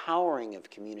empowering of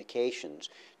communications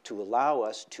to allow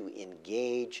us to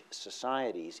engage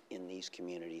societies in these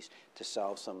communities to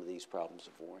solve some of these problems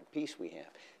of war and peace we have.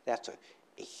 That's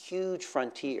a huge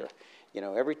frontier.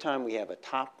 Every time we have a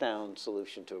top-down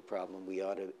solution to a problem, we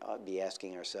ought to be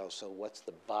asking ourselves, so what's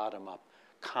the bottom-up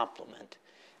complement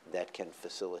that can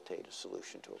facilitate a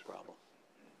solution to a problem?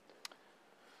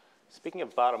 Speaking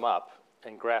of bottom-up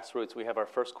and grassroots, we have our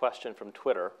first question from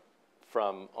Twitter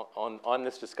on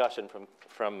this discussion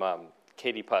from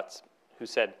Katie Putz, who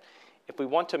said, if we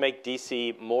want to make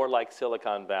DC more like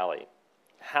Silicon Valley,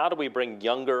 how do we bring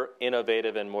younger,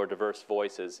 innovative, and more diverse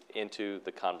voices into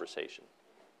the conversation?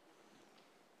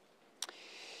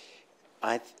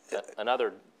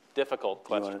 Another difficult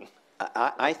question.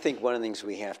 I think one of the things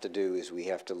we have to do is we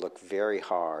have to look very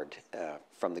hard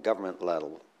from the government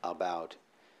level about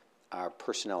our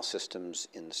personnel systems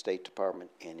in the State Department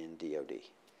and in DOD.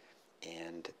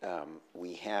 And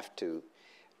we have to,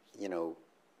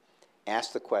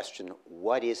 ask the question,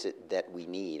 what is it that we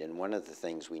need? And one of the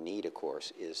things we need, of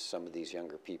course, is some of these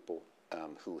younger people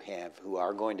who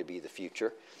are going to be the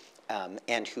future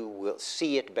and who will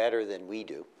see it better than we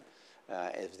do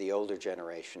as the older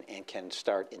generation and can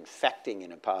start infecting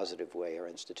in a positive way our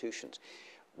institutions.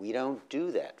 We don't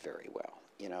do that very well.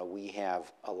 We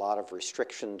have a lot of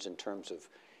restrictions in terms of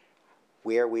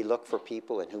where we look for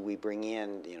people and who we bring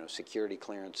in, security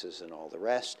clearances and all the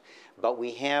rest. But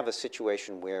we have a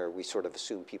situation where we sort of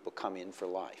assume people come in for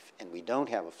life. And we don't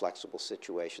have a flexible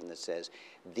situation that says,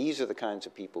 these are the kinds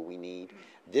of people we need.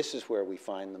 This is where we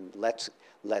find them.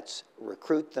 Let's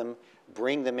recruit them,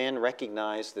 bring them in,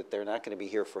 recognize that they're not going to be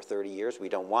here for 30 years. We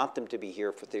don't want them to be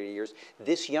here for 30 years.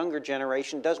 This younger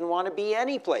generation doesn't want to be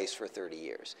any place for 30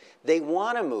 years. They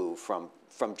want to move from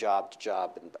job to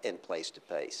job and place to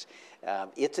place.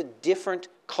 It's a different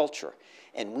culture,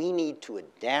 and we need to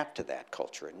adapt to that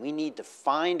culture, and we need to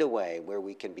find a way where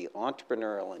we can be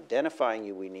entrepreneurial, identifying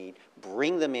who we need,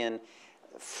 bring them in,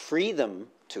 free them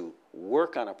to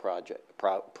work on a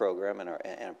program and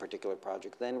a particular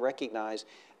project, then recognize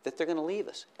that they're going to leave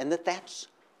us, and that's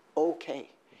okay.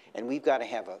 And we've got to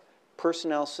have a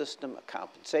personnel system, a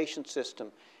compensation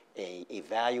system, an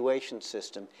evaluation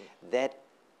system that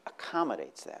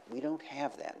accommodates that. We don't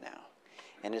have that now.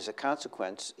 And as a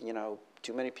consequence,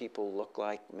 too many people look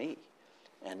like me,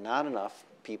 and not enough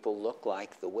people look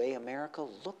like the way America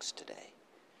looks today.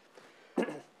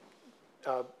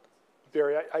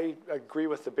 Barry, I agree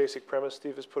with the basic premise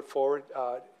Steve has put forward,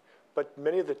 but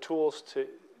many of the tools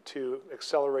to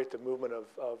accelerate the movement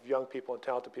of young people and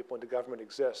talented people into government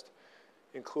exist,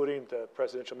 including the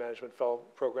Presidential Management Fellow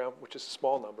Program, which is a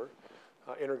small number,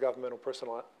 Intergovernmental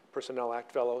Personnel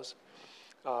Act Fellows,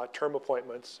 term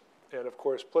appointments, and of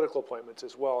course political appointments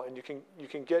as well. And you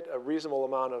can get a reasonable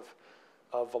amount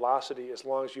of velocity as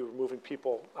long as you're moving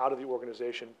people out of the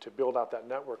organization to build out that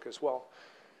network as well.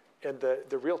 And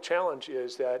the real challenge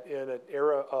is that in an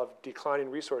era of declining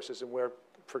resources and where,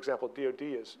 for example, DOD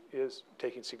is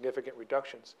taking significant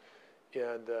reductions in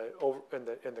the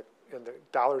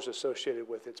dollars associated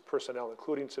with its personnel,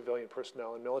 including civilian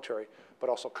personnel and military, but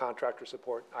also contractor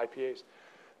support, IPAs,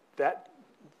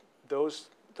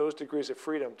 those degrees of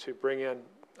freedom to bring in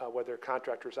whether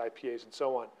contractors, IPAs, and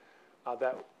so on,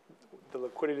 that the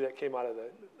liquidity that came out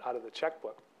of the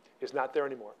checkbook is not there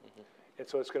anymore. Mm-hmm. And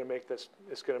so it's going to make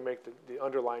the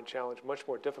underlying challenge much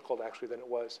more difficult actually than it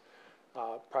was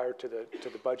prior to the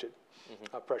budget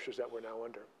pressures that we're now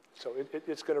under. So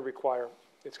it's going to require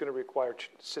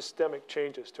systemic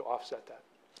changes to offset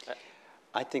that.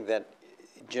 I think that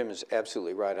Jim is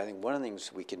absolutely right. I think one of the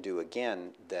things we can do,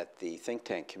 again, that the think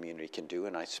tank community can do,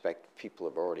 and I suspect people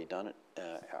have already done it,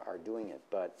 are doing it,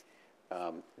 but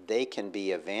they can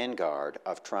be a vanguard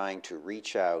of trying to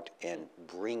reach out and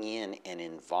bring in and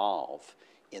involve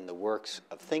in the works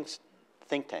of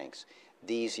think tanks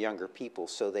these younger people,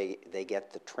 so they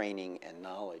get the training and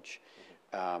knowledge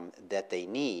that they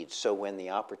need, so when the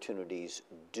opportunities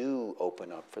do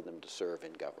open up for them to serve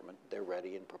in government, they're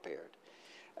ready and prepared.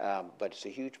 But it's a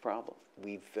huge problem.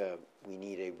 We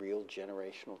need a real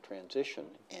generational transition,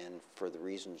 and for the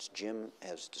reasons Jim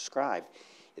has described,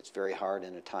 it's very hard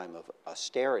in a time of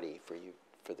austerity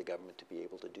for the government to be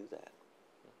able to do that.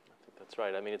 I think that's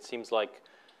right. I mean, it seems like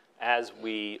as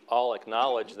we all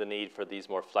acknowledge the need for these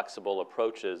more flexible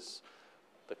approaches,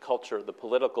 the culture, the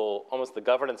political, almost the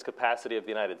governance capacity of the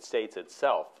United States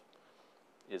itself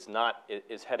is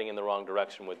heading in the wrong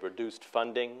direction with reduced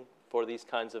funding for these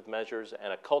kinds of measures,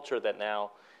 and a culture that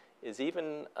now is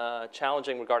even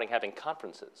challenging regarding having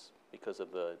conferences because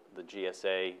of the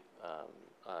GSA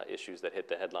issues that hit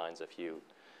the headlines a few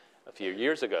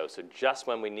years ago. So just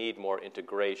when we need more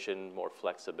integration, more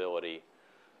flexibility,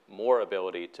 more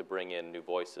ability to bring in new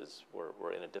voices,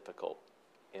 we're in a difficult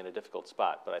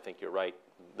spot. But I think you're right.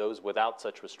 Those without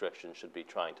such restrictions should be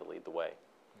trying to lead the way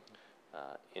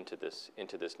into this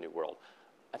new world.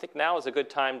 I think now is a good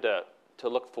time to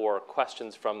look for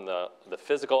questions from the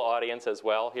physical audience as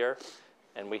well here,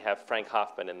 and we have Frank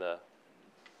Hoffman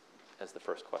as the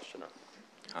first questioner.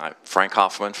 Hi, Frank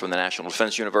Hoffman from the National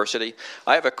Defense University.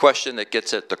 I have a question that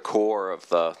gets at the core of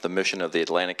the mission of the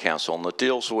Atlantic Council, and it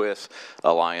deals with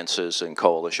alliances and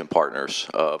coalition partners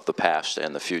of the past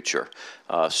and the future.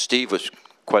 Steve was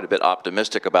quite a bit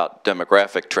optimistic about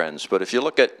demographic trends, but if you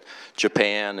look at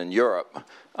Japan and Europe,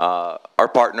 our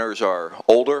partners are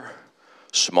older,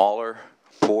 smaller,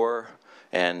 poorer,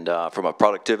 and from a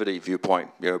productivity viewpoint,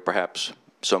 perhaps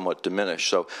somewhat diminished.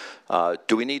 So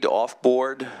do we need to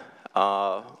offboard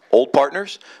old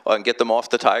partners and get them off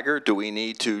the Tiger? Do we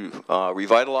need to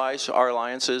revitalize our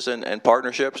alliances and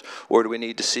partnerships, or do we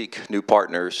need to seek new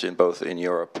partners in both in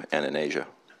Europe and in Asia?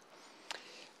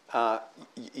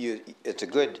 It's a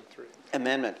good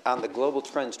amendment. On the Global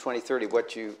Trends 2030,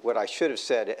 what I should have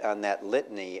said on that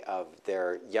litany of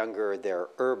they're younger, they're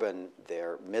urban,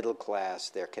 they're middle class,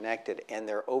 they're connected, and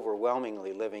they're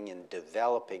overwhelmingly living in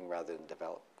developing rather than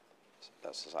developed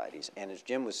societies. And as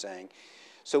Jim was saying,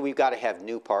 so we've got to have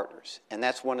new partners, and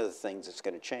that's one of the things that's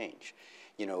going to change.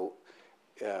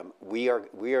 We are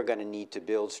going to need to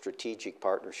build strategic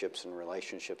partnerships and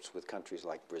relationships with countries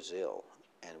like Brazil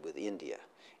and with India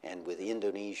and with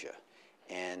Indonesia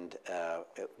and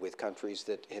with countries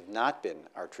that have not been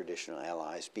our traditional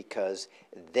allies, because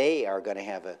they are going to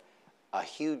have a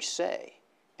huge say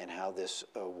in how this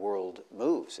world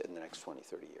moves in the next 20,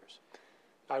 30 years.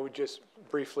 I would just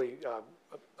briefly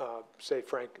say,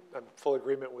 Frank, I'm in full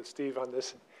agreement with Steve on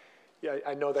this. Yeah,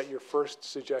 I know that your first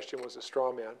suggestion was a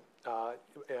straw man,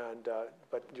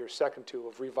 but your second two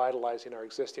of revitalizing our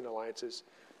existing alliances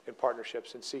and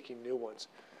partnerships and seeking new ones,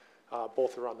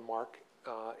 both are on the mark.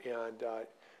 And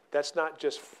that's not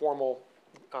just formal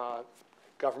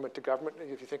government to government.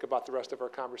 If you think about the rest of our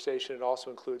conversation, it also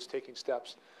includes taking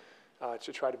steps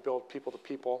to try to build people to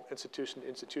people, institution to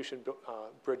institution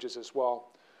bridges as well,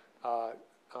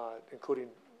 including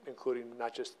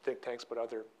not just think tanks but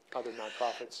other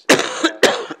nonprofits.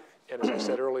 And as I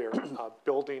said earlier,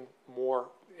 building more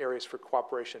areas for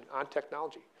cooperation on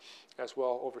technology as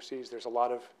well overseas. There's a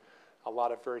lot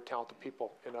of very talented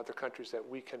people in other countries that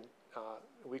we can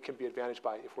be advantaged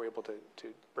by if we're able to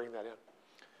bring that in.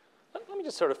 Let me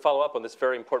just sort of follow up on this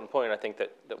very important point, I think,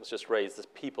 that was just raised, this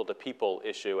people-to-people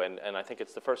issue, and I think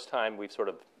it's the first time we've sort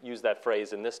of used that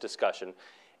phrase in this discussion.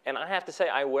 And I have to say,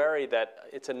 I worry that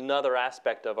it's another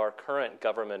aspect of our current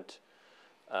government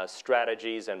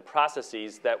strategies and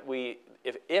processes that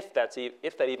if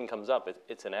that even comes up,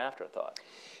 it's an afterthought.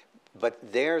 But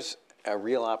there's a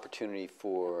real opportunity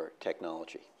for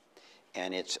technology,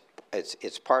 and it's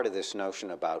part of this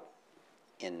notion about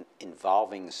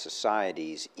involving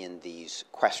societies in these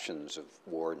questions of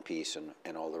war and peace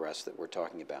and all the rest that we're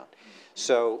talking about.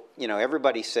 So,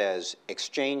 everybody says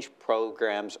exchange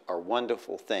programs are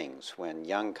wonderful things when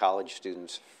young college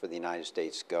students for the United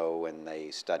States go and they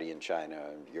study in China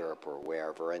and Europe or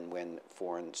wherever, and when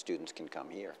foreign students can come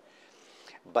here.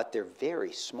 But they're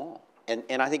very small.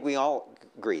 And I think we all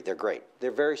agree they're great.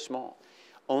 They're very small.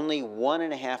 Only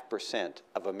 1.5%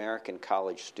 of American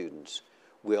college students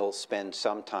will spend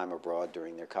some time abroad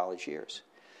during their college years.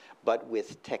 But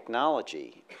with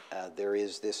technology, there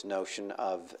is this notion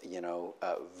of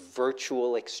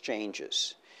virtual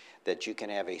exchanges that you can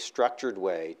have a structured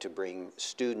way to bring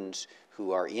students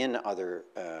who are in other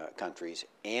countries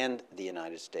and the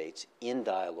United States in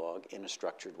dialogue in a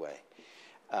structured way.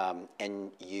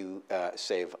 And you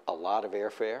save a lot of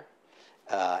airfare,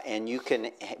 and you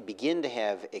can begin to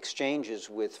have exchanges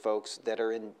with folks that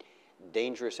are in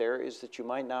dangerous areas that you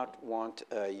might not want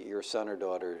your son or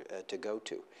daughter to go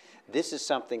to. This is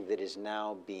something that is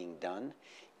now being done.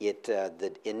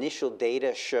 The initial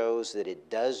data shows that it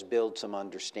does build some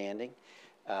understanding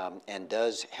and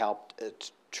does help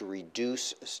to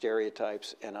reduce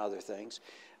stereotypes and other things.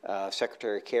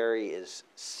 Secretary Kerry has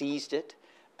seized it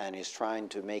and is trying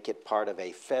to make it part of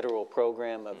a federal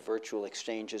program of virtual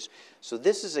exchanges. So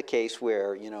this is a case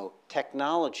where, you know,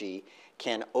 technology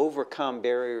can overcome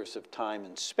barriers of time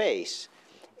and space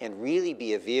and really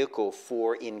be a vehicle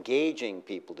for engaging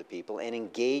people to people and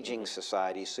engaging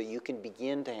society, so you can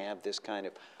begin to have this kind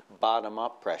of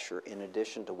bottom-up pressure in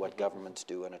addition to what governments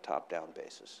do on a top-down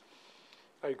basis.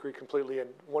 I agree completely, and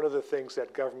one of the things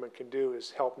that government can do is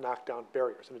help knock down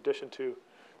barriers, in addition to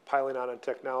piling on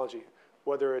technology,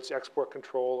 whether it's export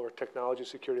control or technology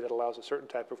security that allows a certain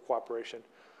type of cooperation,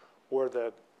 or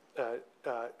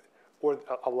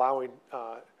allowing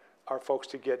our folks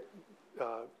to get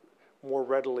more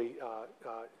readily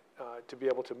to be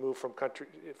able to move from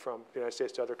the United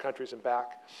States to other countries and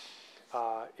back,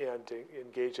 and to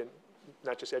engage in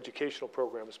not just educational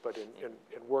programs but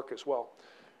in work as well.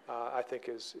 I think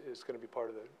is going to be part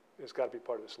of has got to be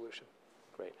part of the solution.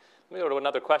 Great. Let me go to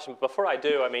another question. Before I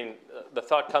do, I mean, the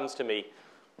thought comes to me,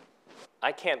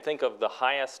 I can't think of the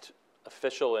highest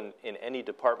official in any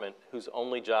department whose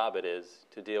only job it is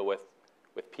to deal with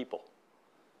people.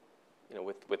 You know,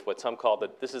 with what some call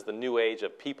this is the new age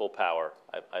of people power,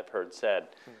 I've heard said.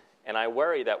 And I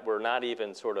worry that we're not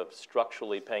even sort of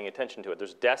structurally paying attention to it.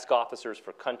 There's desk officers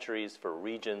for countries, for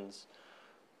regions,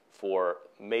 for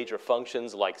major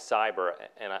functions like cyber,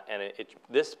 and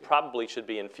this probably should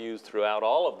be infused throughout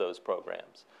all of those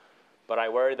programs. But I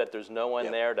worry that there's no one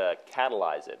there to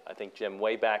catalyze it. I think, Jim,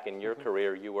 way back in your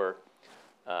career, you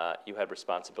had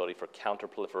responsibility for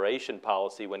counterproliferation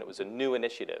policy when it was a new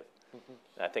initiative.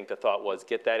 And I think the thought was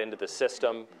get that into the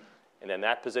system, and then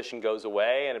that position goes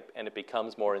away, and it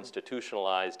becomes more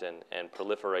institutionalized and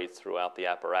proliferates throughout the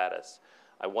apparatus.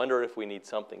 I wonder if we need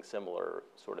something similar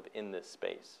sort of in this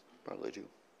space. Probably do.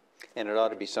 And it ought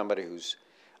to be somebody who's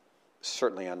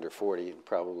certainly under 40 and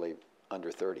probably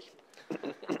under 30.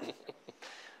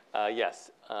 Yes.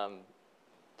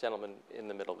 Gentleman in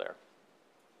the middle there.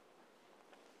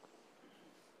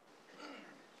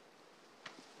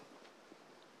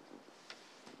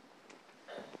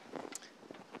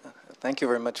 Thank you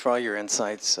very much for all your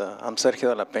insights. I'm Sergio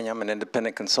de la Peña. I'm an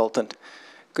independent consultant.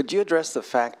 Could you address the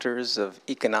factors of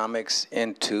economics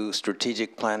into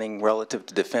strategic planning relative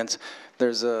to defense?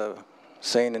 There's a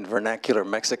saying in vernacular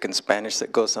Mexican Spanish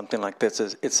that goes something like this.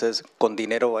 It says, con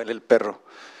dinero baila el perro,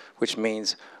 which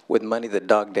means with money the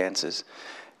dog dances.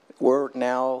 We're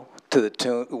now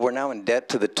in debt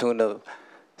to the tune of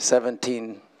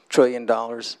 $17 trillion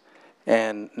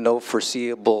and no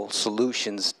foreseeable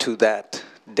solutions to that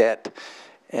debt.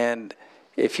 And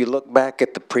if you look back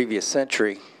at the previous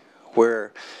century,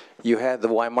 where you had the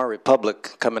Weimar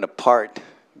Republic coming apart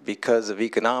because of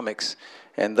economics,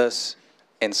 and thus,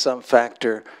 in some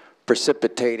factor,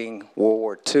 precipitating World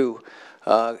War II.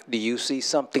 Do you see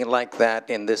something like that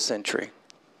in this century?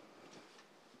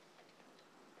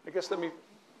 I guess let me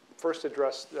first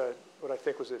address what I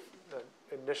think was an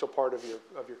initial part of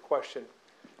your question,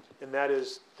 and that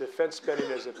is defense spending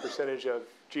as a percentage of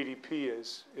GDP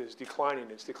is declining.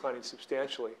 It's declining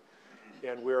substantially.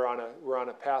 And we're on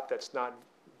a path that's not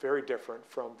very different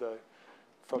from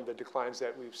the declines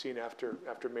that we've seen after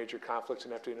major conflicts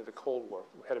and after the end of the Cold War.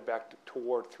 We're headed back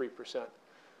toward 3%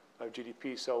 of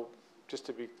GDP. So just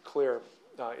to be clear,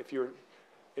 if you're in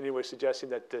any way suggesting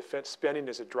that defense spending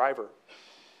is a driver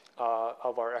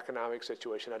of our economic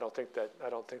situation, I don't think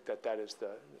that is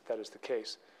the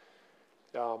case.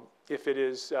 If it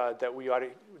is that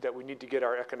we need to get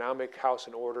our economic house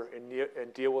in order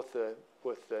and deal with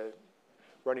the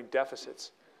running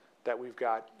deficits that we've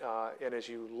got, and as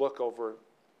you look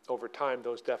over time,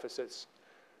 those deficits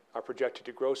are projected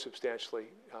to grow substantially,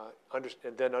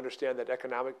 and then understand that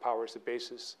economic power is the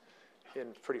basis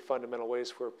in pretty fundamental ways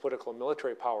for political and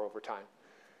military power over time.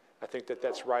 I think that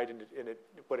that's right, and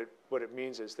what it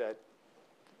means is that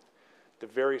the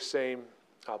very same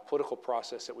political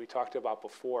process that we talked about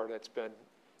before that's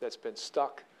been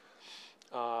stuck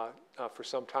for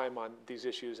some time on these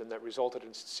issues, and that resulted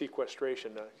in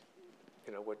sequestration,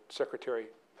 what Secretary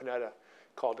Panetta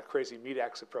called a crazy meat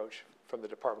axe approach from the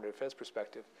Department of Defense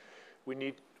perspective. we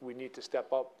need to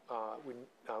step up. We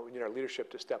need our leadership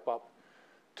to step up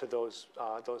to those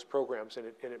programs, and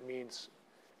it means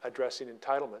addressing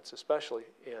entitlements especially,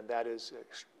 and that is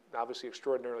obviously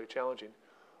extraordinarily challenging.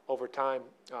 Over time,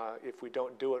 if we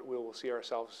don't do it, we will see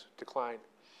ourselves decline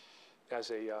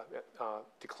as a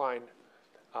decline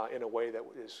in a way that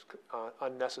is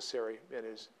unnecessary and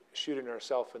is shooting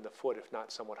ourselves in the foot, if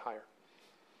not somewhat higher.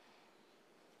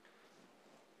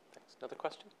 Thanks. Another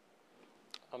question?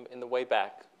 In the way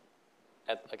back,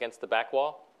 against the back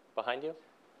wall, behind you?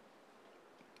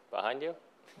 Behind you?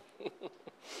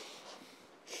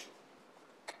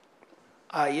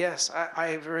 Yes,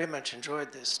 I very much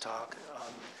enjoyed this talk.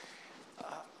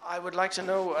 I would like to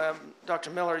know, Dr.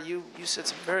 Miller, you said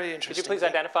some very interesting. Could you please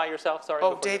identify yourself? Sorry.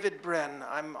 Oh, David Brin.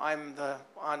 I'm on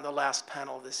the last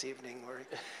panel this evening where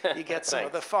you get some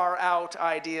of the far out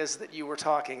ideas that you were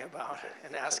talking about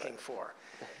and asking for,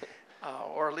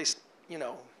 or at least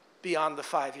beyond the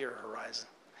 5-year horizon.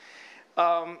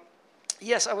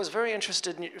 Yes, I was very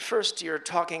interested in, first you're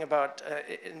talking about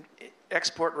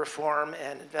export reform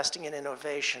and investing in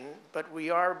innovation, but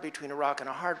we are between a rock and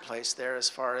a hard place there as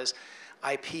far as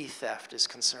IP theft is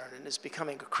concerned, and it's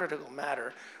becoming a critical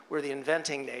matter where the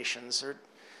inventing nations are,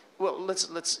 well,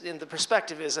 let's in the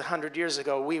perspective is 100 years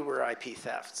ago we were IP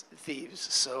thieves,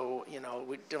 so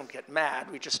we don't get mad,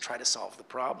 we just try to solve the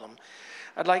problem.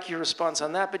 I'd like your response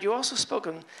on that, but you also spoke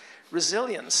on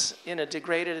resilience in a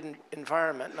degraded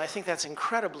environment, and I think that's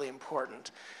incredibly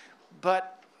important.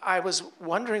 But I was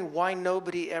wondering why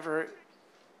nobody ever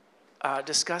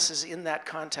discusses in that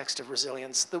context of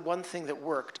resilience the one thing that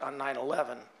worked on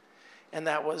 9/11, and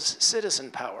that was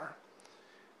citizen power.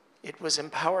 It was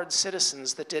empowered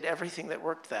citizens that did everything that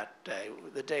worked that day,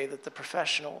 the day that the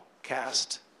professional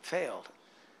caste failed.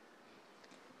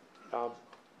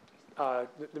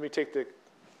 Let me take the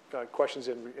questions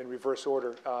in reverse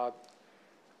order.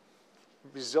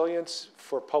 Resilience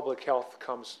for public health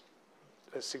comes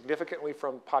significantly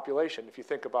from population. If you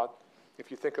think about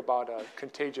a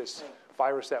contagious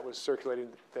virus that was circulating,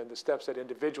 then the steps that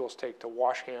individuals take to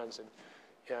wash hands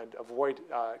and avoid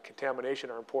contamination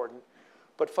are important.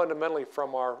 But fundamentally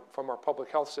from our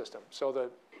public health system, so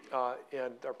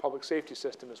and our public safety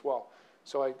system as well.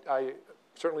 So I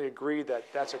certainly agree that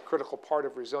that's a critical part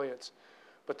of resilience.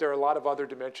 But there are a lot of other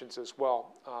dimensions as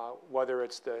well, whether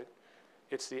it's the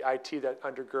IT that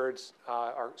undergirds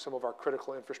some of our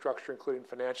critical infrastructure, including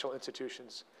financial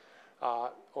institutions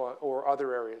or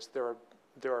other areas. There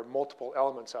are multiple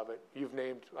elements of it. You've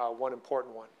named one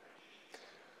important one.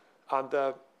 On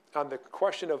the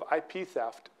question of IP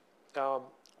theft,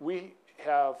 we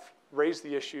have raised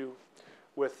the issue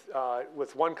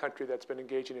with one country that's been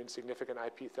engaging in significant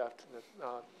IP theft,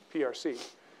 PRC,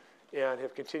 and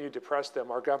have continued to press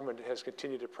them. Our government has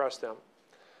continued to press them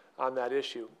on that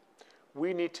issue.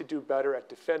 We need to do better at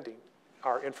defending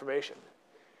our information,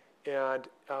 and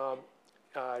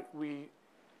we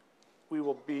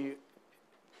will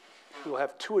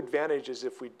have two advantages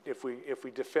if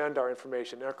we defend our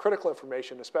information, and our critical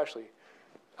information especially.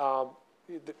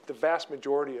 The vast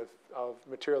majority of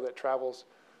material that travels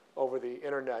over the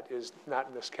internet is not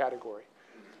in this category.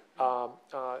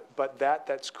 But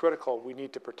that's critical. We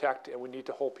need to protect, and we need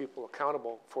to hold people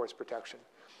accountable for its protection.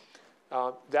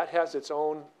 That has its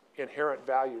own inherent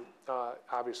value,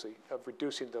 obviously, of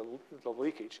reducing the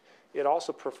leakage. It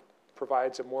also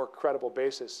provides a more credible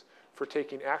basis for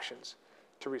taking actions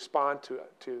to respond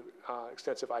to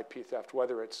extensive IP theft,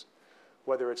 whether it's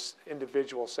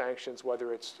individual sanctions,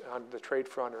 whether it's on the trade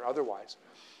front or otherwise.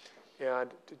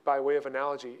 And by way of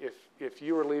analogy, if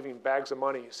you were leaving bags of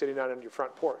money sitting out on your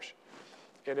front porch,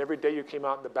 and every day you came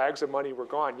out and the bags of money were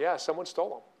gone, yeah, someone stole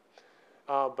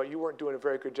them. But you weren't doing a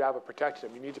very good job of protecting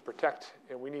them. You need to protect,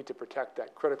 and we need to protect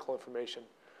that critical information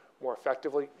more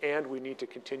effectively, and we need to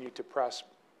continue to press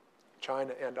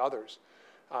China and others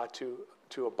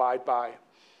to abide by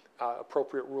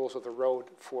appropriate rules of the road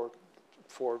for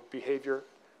behavior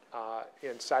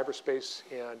in cyberspace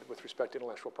and with respect to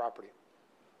intellectual property.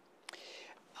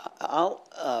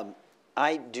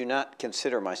 I do not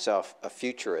consider myself a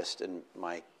futurist, and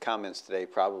my comments today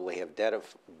probably have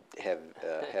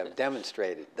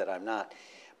demonstrated that I'm not.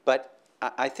 But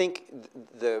I think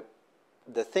the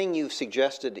thing you've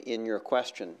suggested in your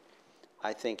question,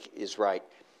 I think, is right.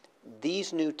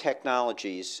 These new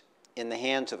technologies in the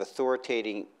hands of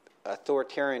authoritarian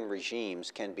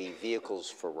regimes can be vehicles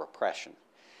for repression,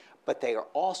 but they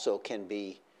also can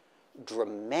be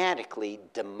dramatically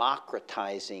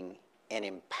democratizing and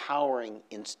empowering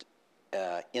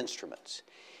instruments.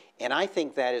 And I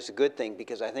think that is a good thing,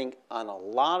 because I think on a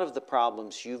lot of the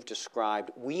problems you've described,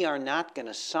 we are not going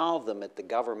to solve them at the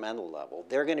governmental level.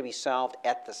 They're going to be solved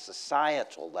at the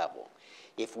societal level.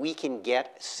 If we can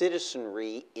get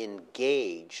citizenry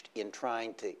engaged in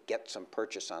trying to get some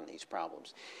purchase on these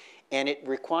problems. And it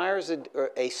requires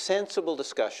a sensible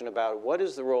discussion about what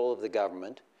is the role of the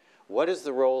government, what is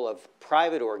the role of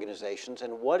private organizations,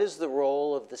 and what is the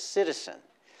role of the citizen.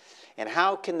 And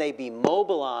how can they be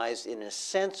mobilized in a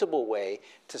sensible way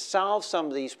to solve some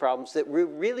of these problems that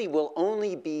really will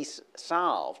only be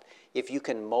solved if you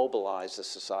can mobilize the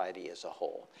society as a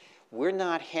whole. We're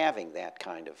not having that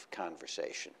kind of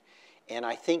conversation. And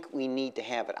I think we need to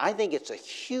have it. I think it's a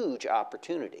huge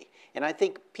opportunity. And I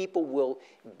think people will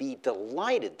be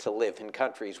delighted to live in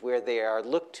countries where they are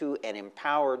looked to and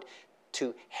empowered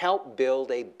to help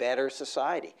build a better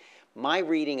society. My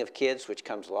reading of kids, which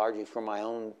comes largely from my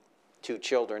own 2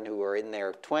 children who are in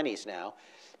their 20s now,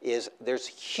 is there's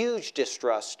huge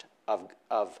distrust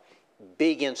of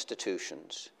big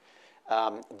institutions.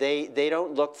 They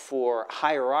don't look for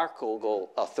hierarchical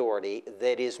authority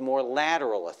that is more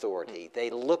lateral authority.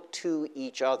 They look to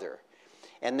each other.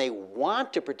 And they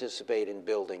want to participate in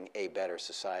building a better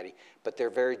society, but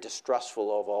they're very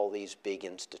distrustful of all these big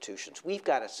institutions. We've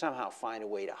got to somehow find a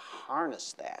way to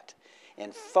harness that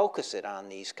and focus it on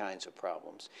these kinds of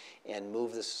problems and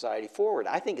move the society forward.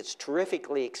 I think it's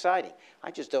terrifically exciting.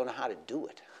 I just don't know how to do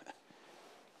it.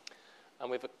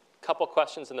 We have a couple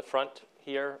questions in the front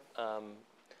here.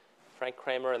 Frank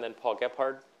Kramer and then Paul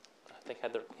Gephardt, I think,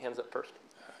 had their hands up first.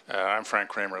 I'm Frank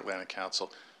Kramer, Atlantic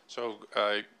Council. So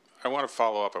I want to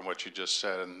follow up on what you just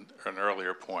said in an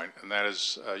earlier point, and that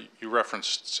is you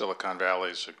referenced Silicon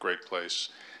Valley as a great place.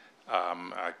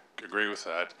 I agree with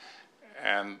that.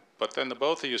 But then the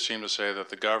both of you seem to say that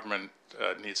the government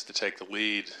needs to take the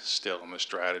lead still in the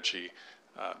strategy,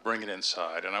 bring it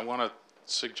inside. And I want to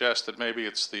suggest that maybe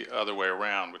it's the other way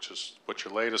around, which is what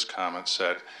your latest comment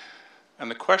said. And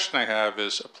the question I have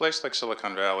is, a place like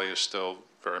Silicon Valley is still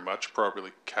very much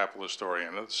appropriately capitalist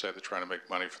oriented. They say they're trying to make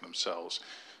money for themselves.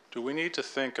 Do we need to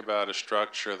think about a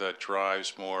structure that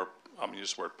drives more, I'm going to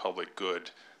use the word public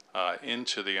good,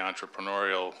 into the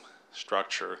entrepreneurial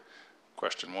structure?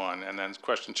 Question one. And then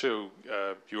question two,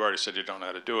 you already said you don't know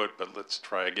how to do it, but let's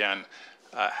try again.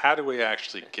 How do we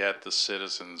actually get the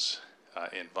citizens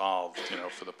involved,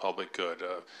 for the public good?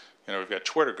 We've got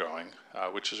Twitter going,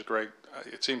 which is a great,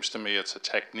 it seems to me it's a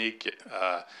technique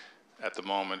at the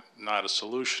moment, not a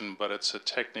solution, but it's a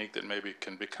technique that maybe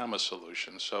can become a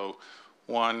solution. So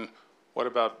one, what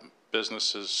about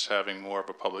businesses having more of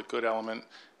a public good element?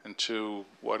 And two,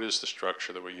 what is the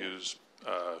structure that we use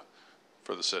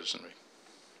for the citizenry?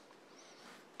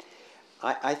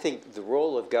 I think the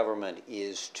role of government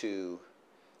is to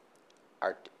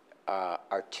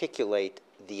articulate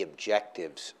the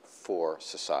objectives for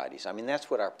societies. I mean,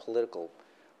 that's what our political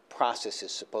process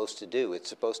is supposed to do. It's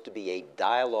supposed to be a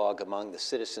dialogue among the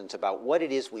citizens about what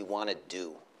it is we want to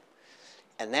do.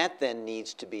 And that then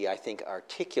needs to be, I think,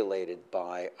 articulated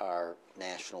by our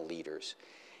national leaders.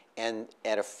 And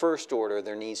at a first order,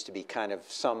 there needs to be kind of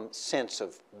some sense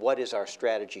of what is our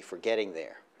strategy for getting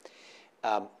there.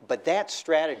 But that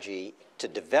strategy, to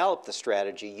develop the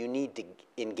strategy, you need to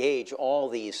engage all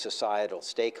these societal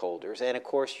stakeholders. And of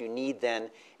course, you need then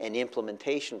an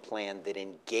implementation plan that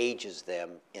engages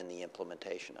them in the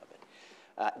implementation of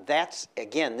it. That's,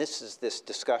 again, this is this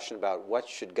discussion about what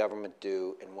should government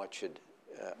do and what should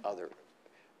other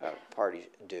parties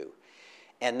do.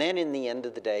 And then in the end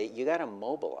of the day, you got to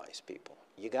mobilize people.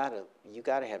 You got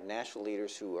to have national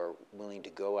leaders who are willing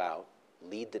to go out,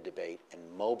 lead the debate, and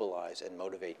mobilize and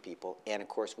motivate people. And of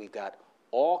course, we've got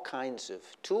all kinds of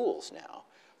tools now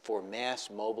for mass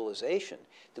mobilization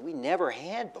that we never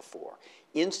had before.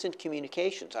 Instant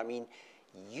communications. I mean,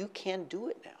 you can do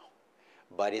it now,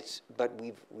 but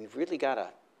we've really got to,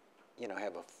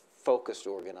 have a focused,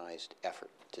 organized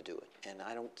effort to do it. And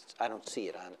I don't see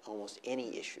it on almost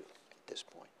any issue at this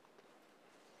point.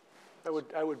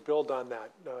 I would build on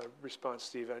that response,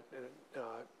 Steve,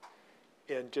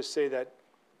 and just say that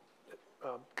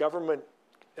government,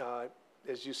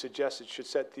 as you suggested, should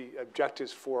set the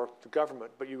objectives for the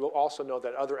government, but you will also know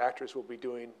that other actors will be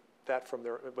doing that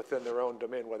within their own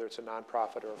domain, whether it's a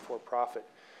nonprofit or a for-profit,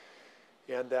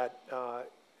 and that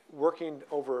working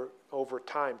over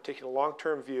time, taking a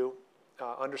long-term view,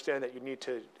 understand that you need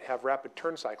to have rapid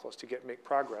turn cycles to make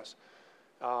progress,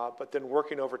 but then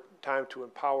working over time to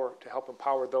help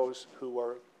empower those who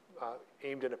are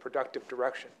aimed in a productive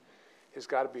direction has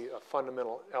got to be a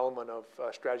fundamental element of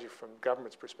strategy from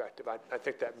government's perspective. I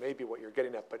think that may be what you're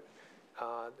getting at,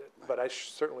 but I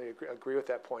certainly agree with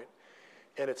that point.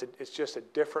 And it's just a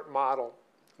different model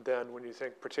than when you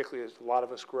think, particularly as a lot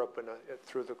of us grew up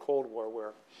through the Cold War,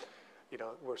 where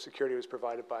where security was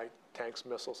provided by tanks,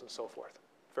 missiles, and so forth.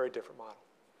 Very different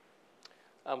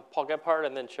model. Paul Gebhardt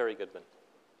and then Sherry Goodman.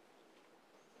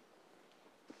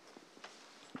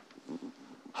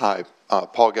 Hi,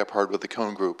 Paul Gebhardt with the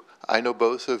Cone Group. I know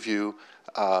both of you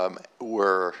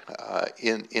were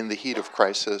in the heat of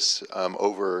crisis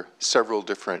over several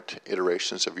different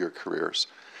iterations of your careers.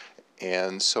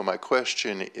 And so my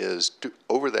question is,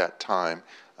 over that time,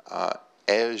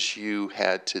 as you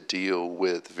had to deal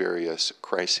with various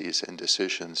crises and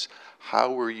decisions,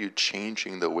 how were you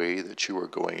changing the way that you were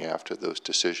going after those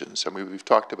decisions? I mean, we've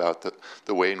talked about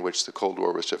the way in which the Cold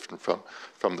War was different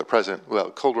from the present. Well,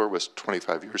 Cold War was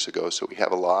 25 years ago, so we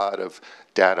have a lot of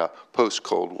data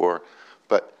post-Cold War.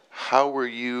 But how were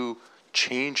you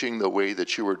changing the way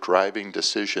that you were driving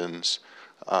decisions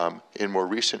in more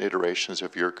recent iterations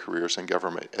of your careers in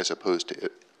government as opposed to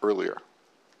earlier?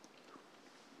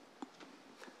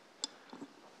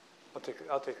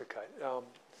 I'll take a cut.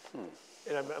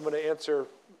 And I'm going to answer,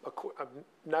 I'm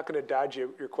not going to dodge your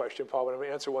question, Paul, but I'm going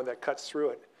to answer one that cuts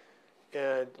through it.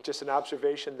 And just an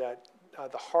observation that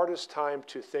the hardest time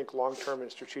to think long-term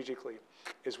and strategically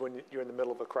is when you're in the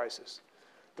middle of a crisis.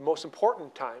 The most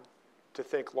important time to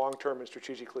think long-term and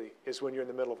strategically is when you're in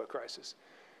the middle of a crisis.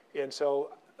 And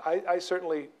so I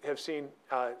certainly have seen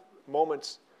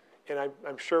moments, and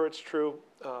I'm sure it's true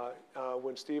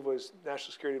when Steve was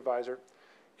National Security Advisor,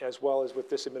 as well as with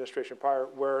this administration prior,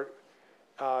 where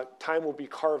time will be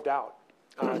carved out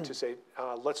to say,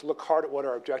 let's look hard at what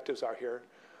our objectives are here.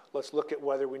 Let's look at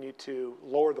whether we need to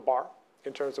lower the bar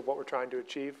in terms of what we're trying to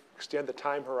achieve, extend the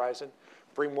time horizon,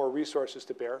 bring more resources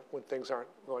to bear when things aren't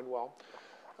going well,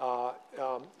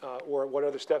 or what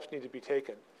other steps need to be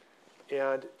taken.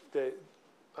 And the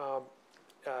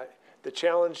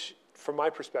challenge from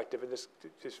my perspective, and this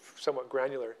is somewhat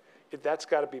granular, that's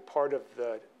got to be part of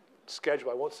the schedule.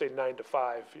 I won't say 9 to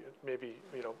 5, maybe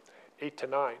 8 to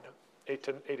 9, 8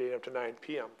 a.m. to 9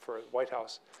 p.m. for a White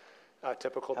House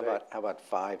typical day. How about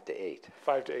 5 to 8?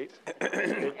 5 to 8.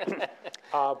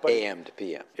 But a.m. to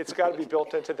p.m. It's got to be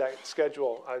built into that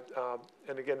schedule.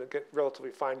 And again, relatively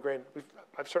fine-grained.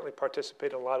 I've certainly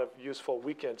participated in a lot of useful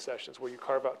weekend sessions where you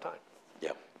carve out time.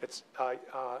 Yep. It's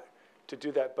to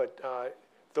do that, but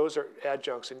those are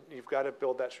adjuncts, and you've got to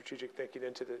build that strategic thinking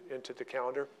into the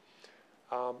calendar.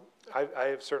 I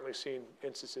have certainly seen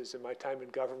instances in my time in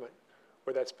government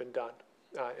where that's been done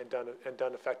and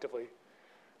done effectively.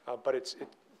 But it's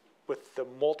with the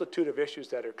multitude of issues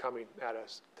that are coming at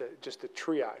us, just the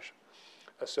triage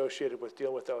associated with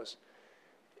dealing with those.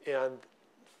 And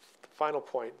the final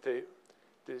point, the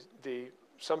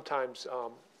sometimes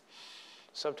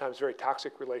very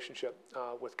toxic relationship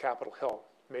with Capitol Hill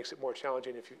makes it more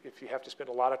challenging if you have to spend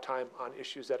a lot of time on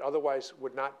issues that otherwise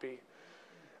would not be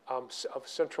of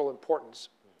central importance.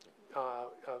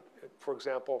 For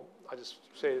example, I just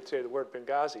say the word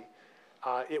Benghazi.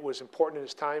 It was important in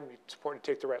its time. It's important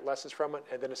to take the right lessons from it,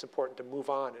 and then it's important to move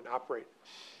on and operate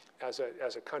as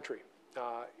a country.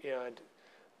 And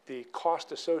the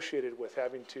cost associated with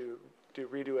having to do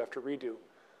redo after redo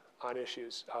on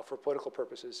issues for political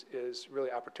purposes is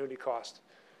really opportunity cost.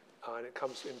 And it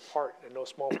comes in part, in no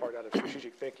small part, out of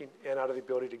strategic thinking and out of the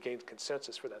ability to gain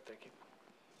consensus for that thinking.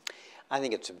 I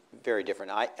think it's very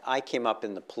different. I came up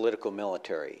in the political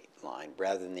military line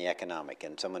rather than the economic,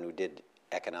 and someone who did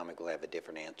economic will have a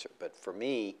different answer. But for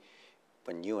me,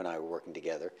 when you and I were working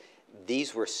together,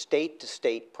 these were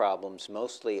state-to-state problems,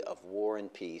 mostly of war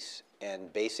and peace,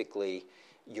 and basically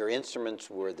your instruments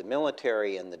were the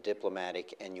military and the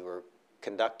diplomatic, and you were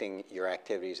conducting your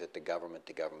activities at the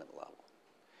government-to-government level.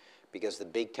 Because the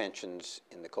big tensions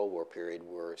in the Cold War period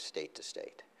were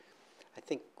state-to-state. I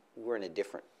think we're in a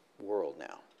different world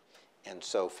now. And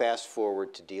so fast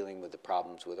forward to dealing with the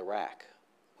problems with Iraq,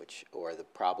 or the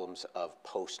problems of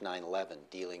post 9/11,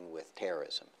 dealing with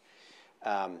terrorism.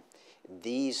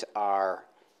 These are,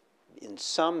 in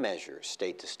some measure,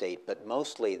 state to state, but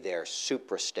mostly they're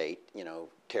suprastate,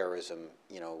 terrorism,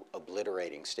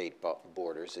 obliterating state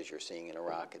borders, as you're seeing in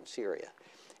Iraq and Syria,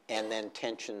 and then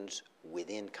tensions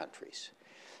within countries.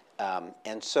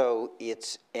 And so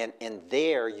it's, and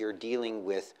there you're dealing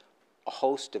with a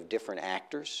host of different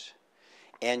actors,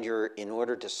 and in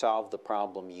order to solve the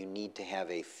problem, you need to have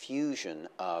a fusion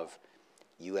of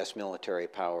U.S. military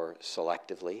power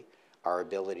selectively, our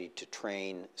ability to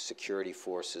train security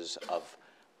forces of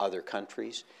other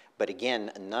countries. But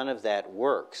again, none of that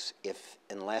works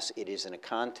unless it is in a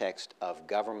context of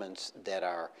governments that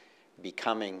are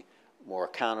becoming more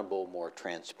accountable, more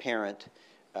transparent,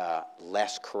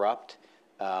 less corrupt,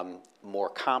 more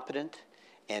competent.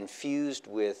 and fused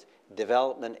with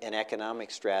development and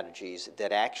economic strategies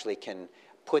that actually can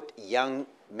put young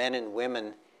men and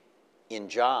women in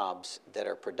jobs that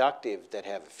are productive, that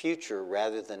have a future,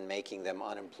 rather than making them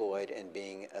unemployed and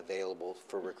being available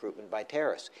for recruitment by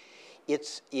terrorists.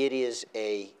 It is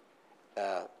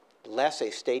less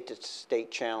a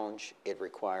state-to-state challenge. It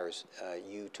requires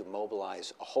you to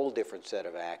mobilize a whole different set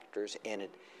of actors, and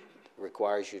it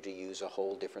requires you to use a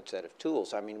whole different set of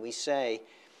tools. I mean, we say,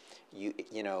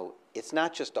 you know, it's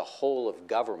not just a whole of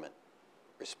government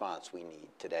response we need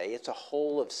today, it's a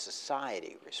whole of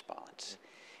society response.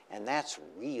 And that's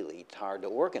really hard to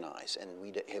organize, and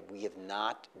we have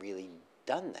not really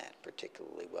done that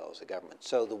particularly well as a government.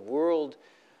 So the world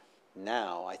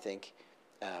now, I think,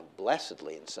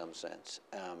 blessedly in some sense,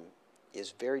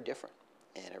 is very different,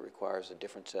 and it requires a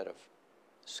different set of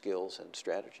skills and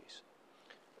strategies.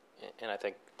 And I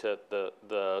think to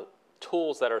the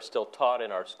tools that are still taught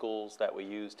in our schools that we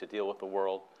use to deal with the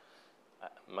world,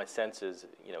 my sense is,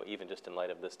 you know, even just in light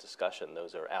of this discussion,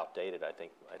 those are outdated. I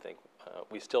think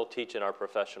we still teach in our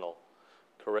professional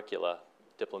curricula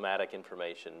diplomatic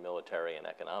information, military, and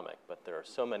economic, but there are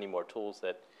so many more tools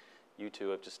that you two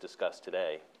have just discussed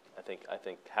today. I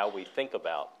think how we think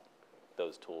about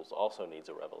those tools also needs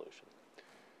a revolution.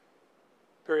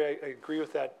 Barry, I agree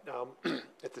with that.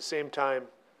 At the same time,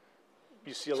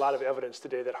 you see a lot of evidence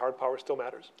today that hard power still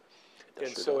matters.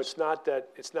 And so it's not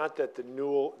that the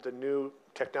new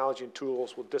technology and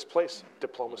tools will displace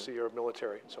diplomacy or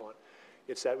military and so on.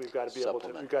 It's that we've got to be able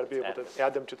to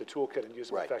add them to the toolkit and use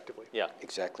them effectively. Yeah,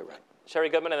 exactly right. Sherry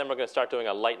Goodman, and then we're going to start doing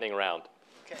a lightning round.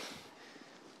 Okay.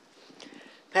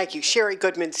 Thank you, Sherry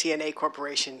Goodman, CNA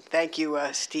Corporation. Thank you,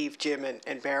 Steve, Jim,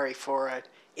 and Barry, for an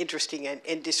interesting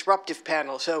and disruptive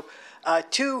panel. So,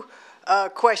 two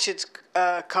questions,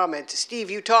 comments.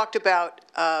 Steve, you talked about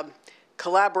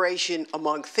collaboration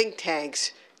among think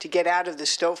tanks to get out of the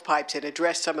stovepipes and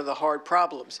address some of the hard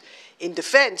problems. In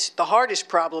defense, the hardest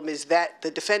problem is that the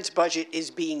defense budget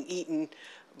is being eaten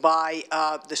by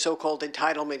the so-called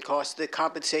entitlement costs, the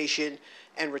compensation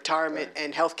and retirement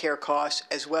and health care costs,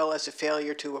 as well as a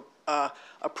failure to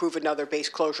approve another base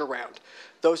closure round.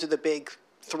 Those are the big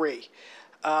three.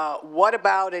 What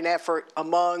about an effort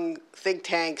among think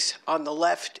tanks on the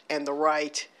left and the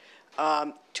right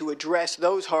to address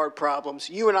those hard problems?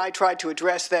 You and I tried to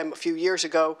address them a few years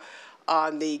ago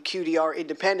on the QDR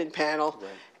independent panel,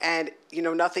 and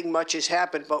nothing much has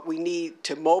happened, but we need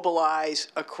to mobilize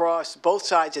across both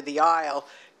sides of the aisle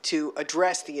to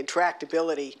address the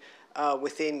intractability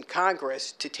within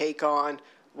Congress to take on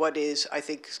what is, I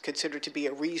think, considered to be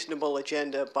a reasonable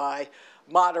agenda by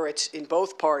moderates in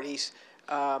both parties.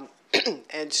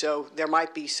 And so there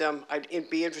might be some, I'd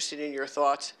be interested in your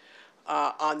thoughts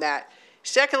on that.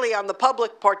 Secondly, on the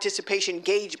public participation,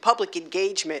 public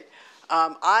engagement,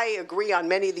 I agree on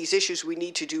many of these issues. We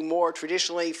need to do more.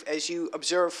 Traditionally, as you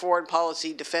observe, foreign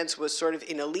policy, defense was sort of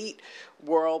an elite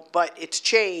world, but it's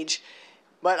changed.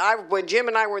 But when Jim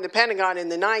and I were in the Pentagon in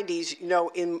the 90s,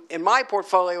 in my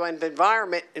portfolio and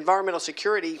environmental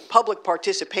security, public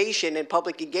participation and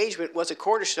public engagement was a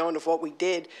cornerstone of what we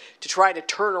did to try to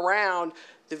turn around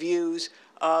the views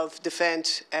of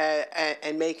defense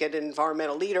and make it an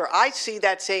environmental leader. I see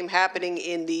that same happening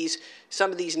in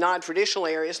some of these non-traditional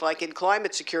areas, like in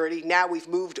climate security. Now we've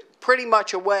moved pretty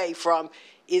much away from,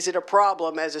 is it a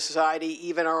problem as a society?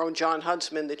 Even our own John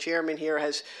Huntsman, the chairman here,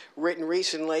 has written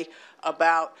recently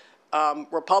about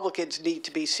Republicans need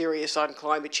to be serious on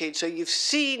climate change. So you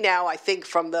see now, I think,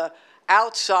 from the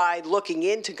outside looking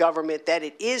into government that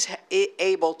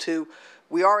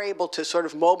we are able to sort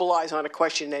of mobilize on a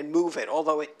question and move it,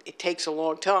 although it takes a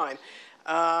long time.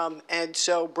 And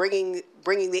so bringing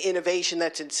the innovation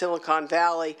that's in Silicon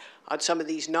Valley on some of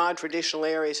these non-traditional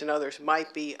areas and others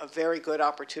might be a very good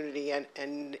opportunity,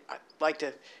 and I'd like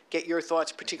to get your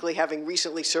thoughts, particularly having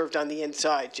recently served on the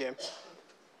inside, Jim.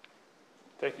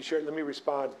 Thank you, Sherry. Let me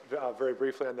respond very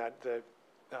briefly on that.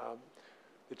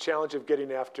 The challenge of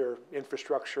getting after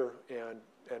infrastructure and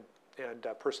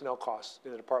personnel costs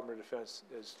in the Department of Defense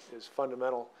is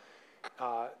fundamental.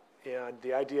 And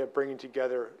the idea of bringing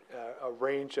together a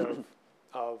range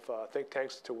of think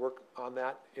tanks to work on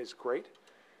that is great.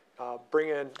 Bring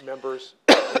in members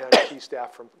and key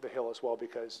staff from the Hill as well,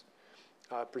 because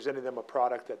presenting them a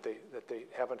product that they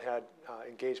haven't had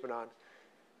engagement on,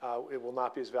 it will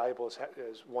not be as valuable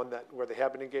as one where they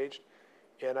have been engaged.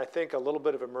 And I think a little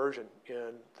bit of immersion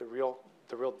in the real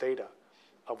data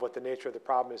of what the nature of the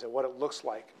problem is and what it looks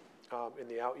like in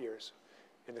the out years,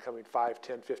 in the coming 5,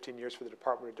 10, 15 years for the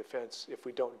Department of Defense, if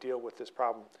we don't deal with this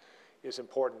problem, is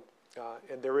important.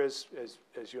 And there is,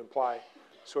 as you imply,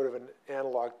 sort of an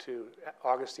analog to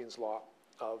Augustine's law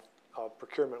of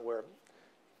procurement where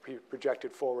we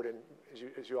projected forward, and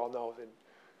as you all know,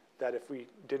 that if we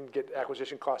didn't get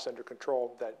acquisition costs under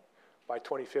control, that by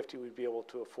 2050 we'd be able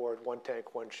to afford one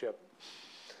tank, one ship,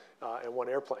 and one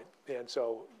airplane. And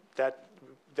so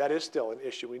that is still an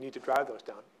issue. We need to drive those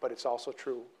down, but it's also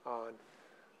true on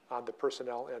the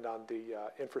personnel and on the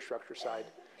infrastructure side.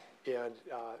 And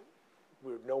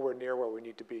we're nowhere near where we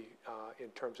need to be in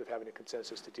terms of having a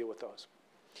consensus to deal with those.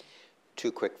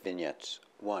 Two quick vignettes.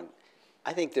 One,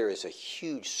 I think there is a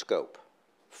huge scope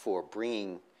for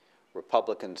bringing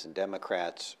Republicans and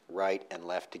Democrats, right and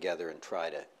left together, and try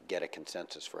to get a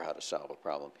consensus for how to solve a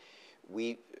problem.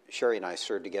 Sherry and I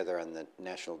served together on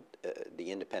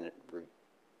the independent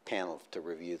panel to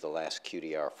review the last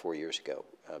QDR 4 years ago.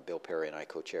 Bill Perry and I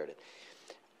co-chaired it.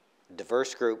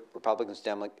 Diverse group, Republicans,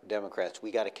 Democrats,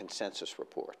 we got a consensus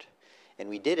report. And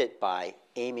we did it by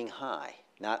aiming high,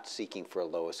 not seeking for a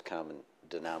lowest common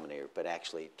denominator, but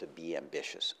actually to be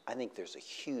ambitious. I think there's a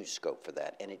huge scope for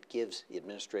that, and it gives the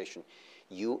administration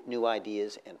new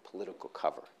ideas and political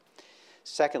cover.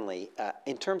 Secondly,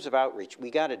 in terms of outreach, we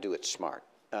got to do it smart.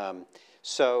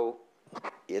 So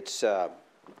it's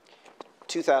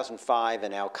 2005,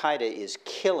 and Al-Qaeda is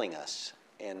killing us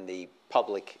in the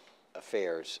public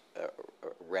affairs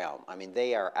realm. I mean,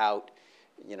 they are out,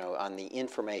 on the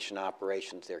information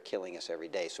operations. They're killing us every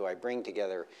day. So I bring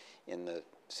together in the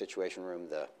Situation Room,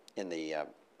 in the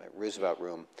Roosevelt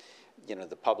Room,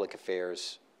 the public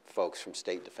affairs folks from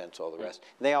State Defense, all the rest.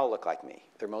 And they all look like me.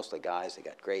 They're mostly guys. They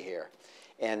got gray hair,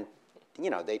 and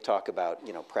they talk about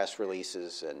press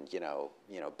releases and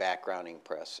backgrounding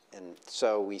press. And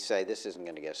so we say this isn't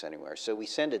going to get us anywhere. So we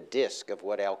send a disc of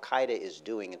what Al-Qaeda is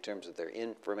doing in terms of their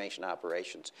information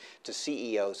operations to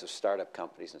CEOs of startup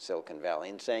companies in Silicon Valley,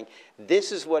 and saying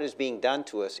this is what is being done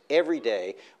to us every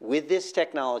day with this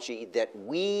technology that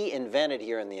we invented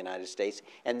here in the United States,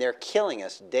 and they're killing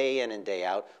us day in and day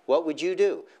out. What would you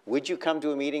do? Would you come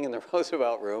to a meeting in the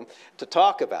Roosevelt Room to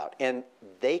talk about? And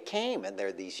they came, and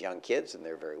they're these young kids, and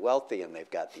they're very wealthy, and they've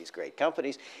got these great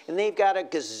companies, and they've got a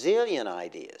gazillion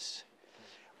ideas.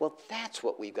 Well, that's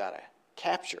what we've got to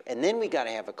capture. And then we've got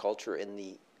to have a culture in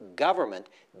the government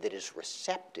that is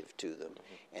receptive to them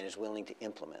and is willing to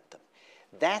implement them.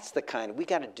 That's the kind we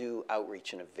got to do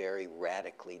outreach in a very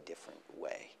radically different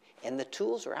way. And the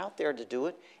tools are out there to do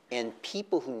it, and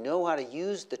people who know how to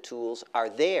use the tools are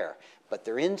there, but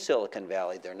they're in Silicon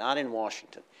Valley, they're not in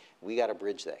Washington. We got to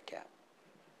bridge that gap.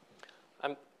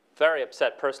 I'm very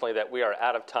upset personally that we are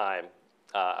out of time.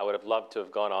 I would have loved to have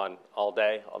gone on all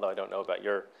day, although I don't know about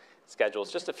your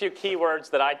schedules. Just a few key words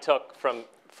that I took from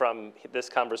this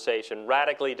conversation: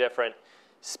 radically different,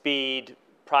 speed,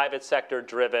 private sector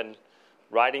driven,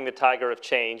 riding the tiger of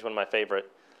change, one of my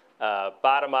favorite,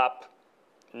 bottom up,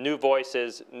 new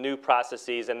voices, new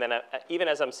processes, and then even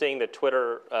as I'm seeing the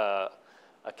Twitter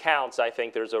accounts, I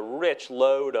think there's a rich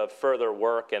load of further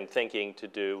work and thinking to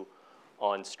do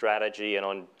on strategy and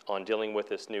on dealing with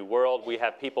this new world. We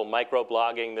have people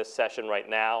microblogging this session right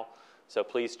now, so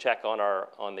please check on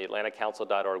the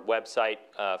AtlanticCouncil.org website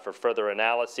for further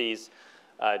analyses.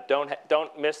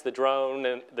 Don't miss the drones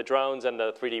and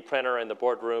the 3D printer in the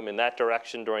boardroom in that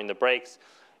direction during the breaks,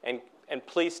 and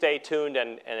please stay tuned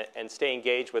and stay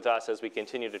engaged with us as we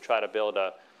continue to try to build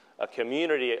a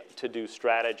community to do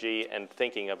strategy and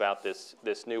thinking about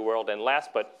this new world. And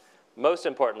last but most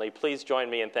importantly, please join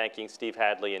me in thanking Steve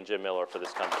Hadley and Jim Miller for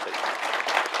this conversation.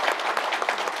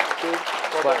 Steve,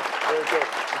 well done. Very good.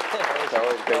 It's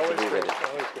always great to be with you.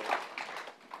 Always good.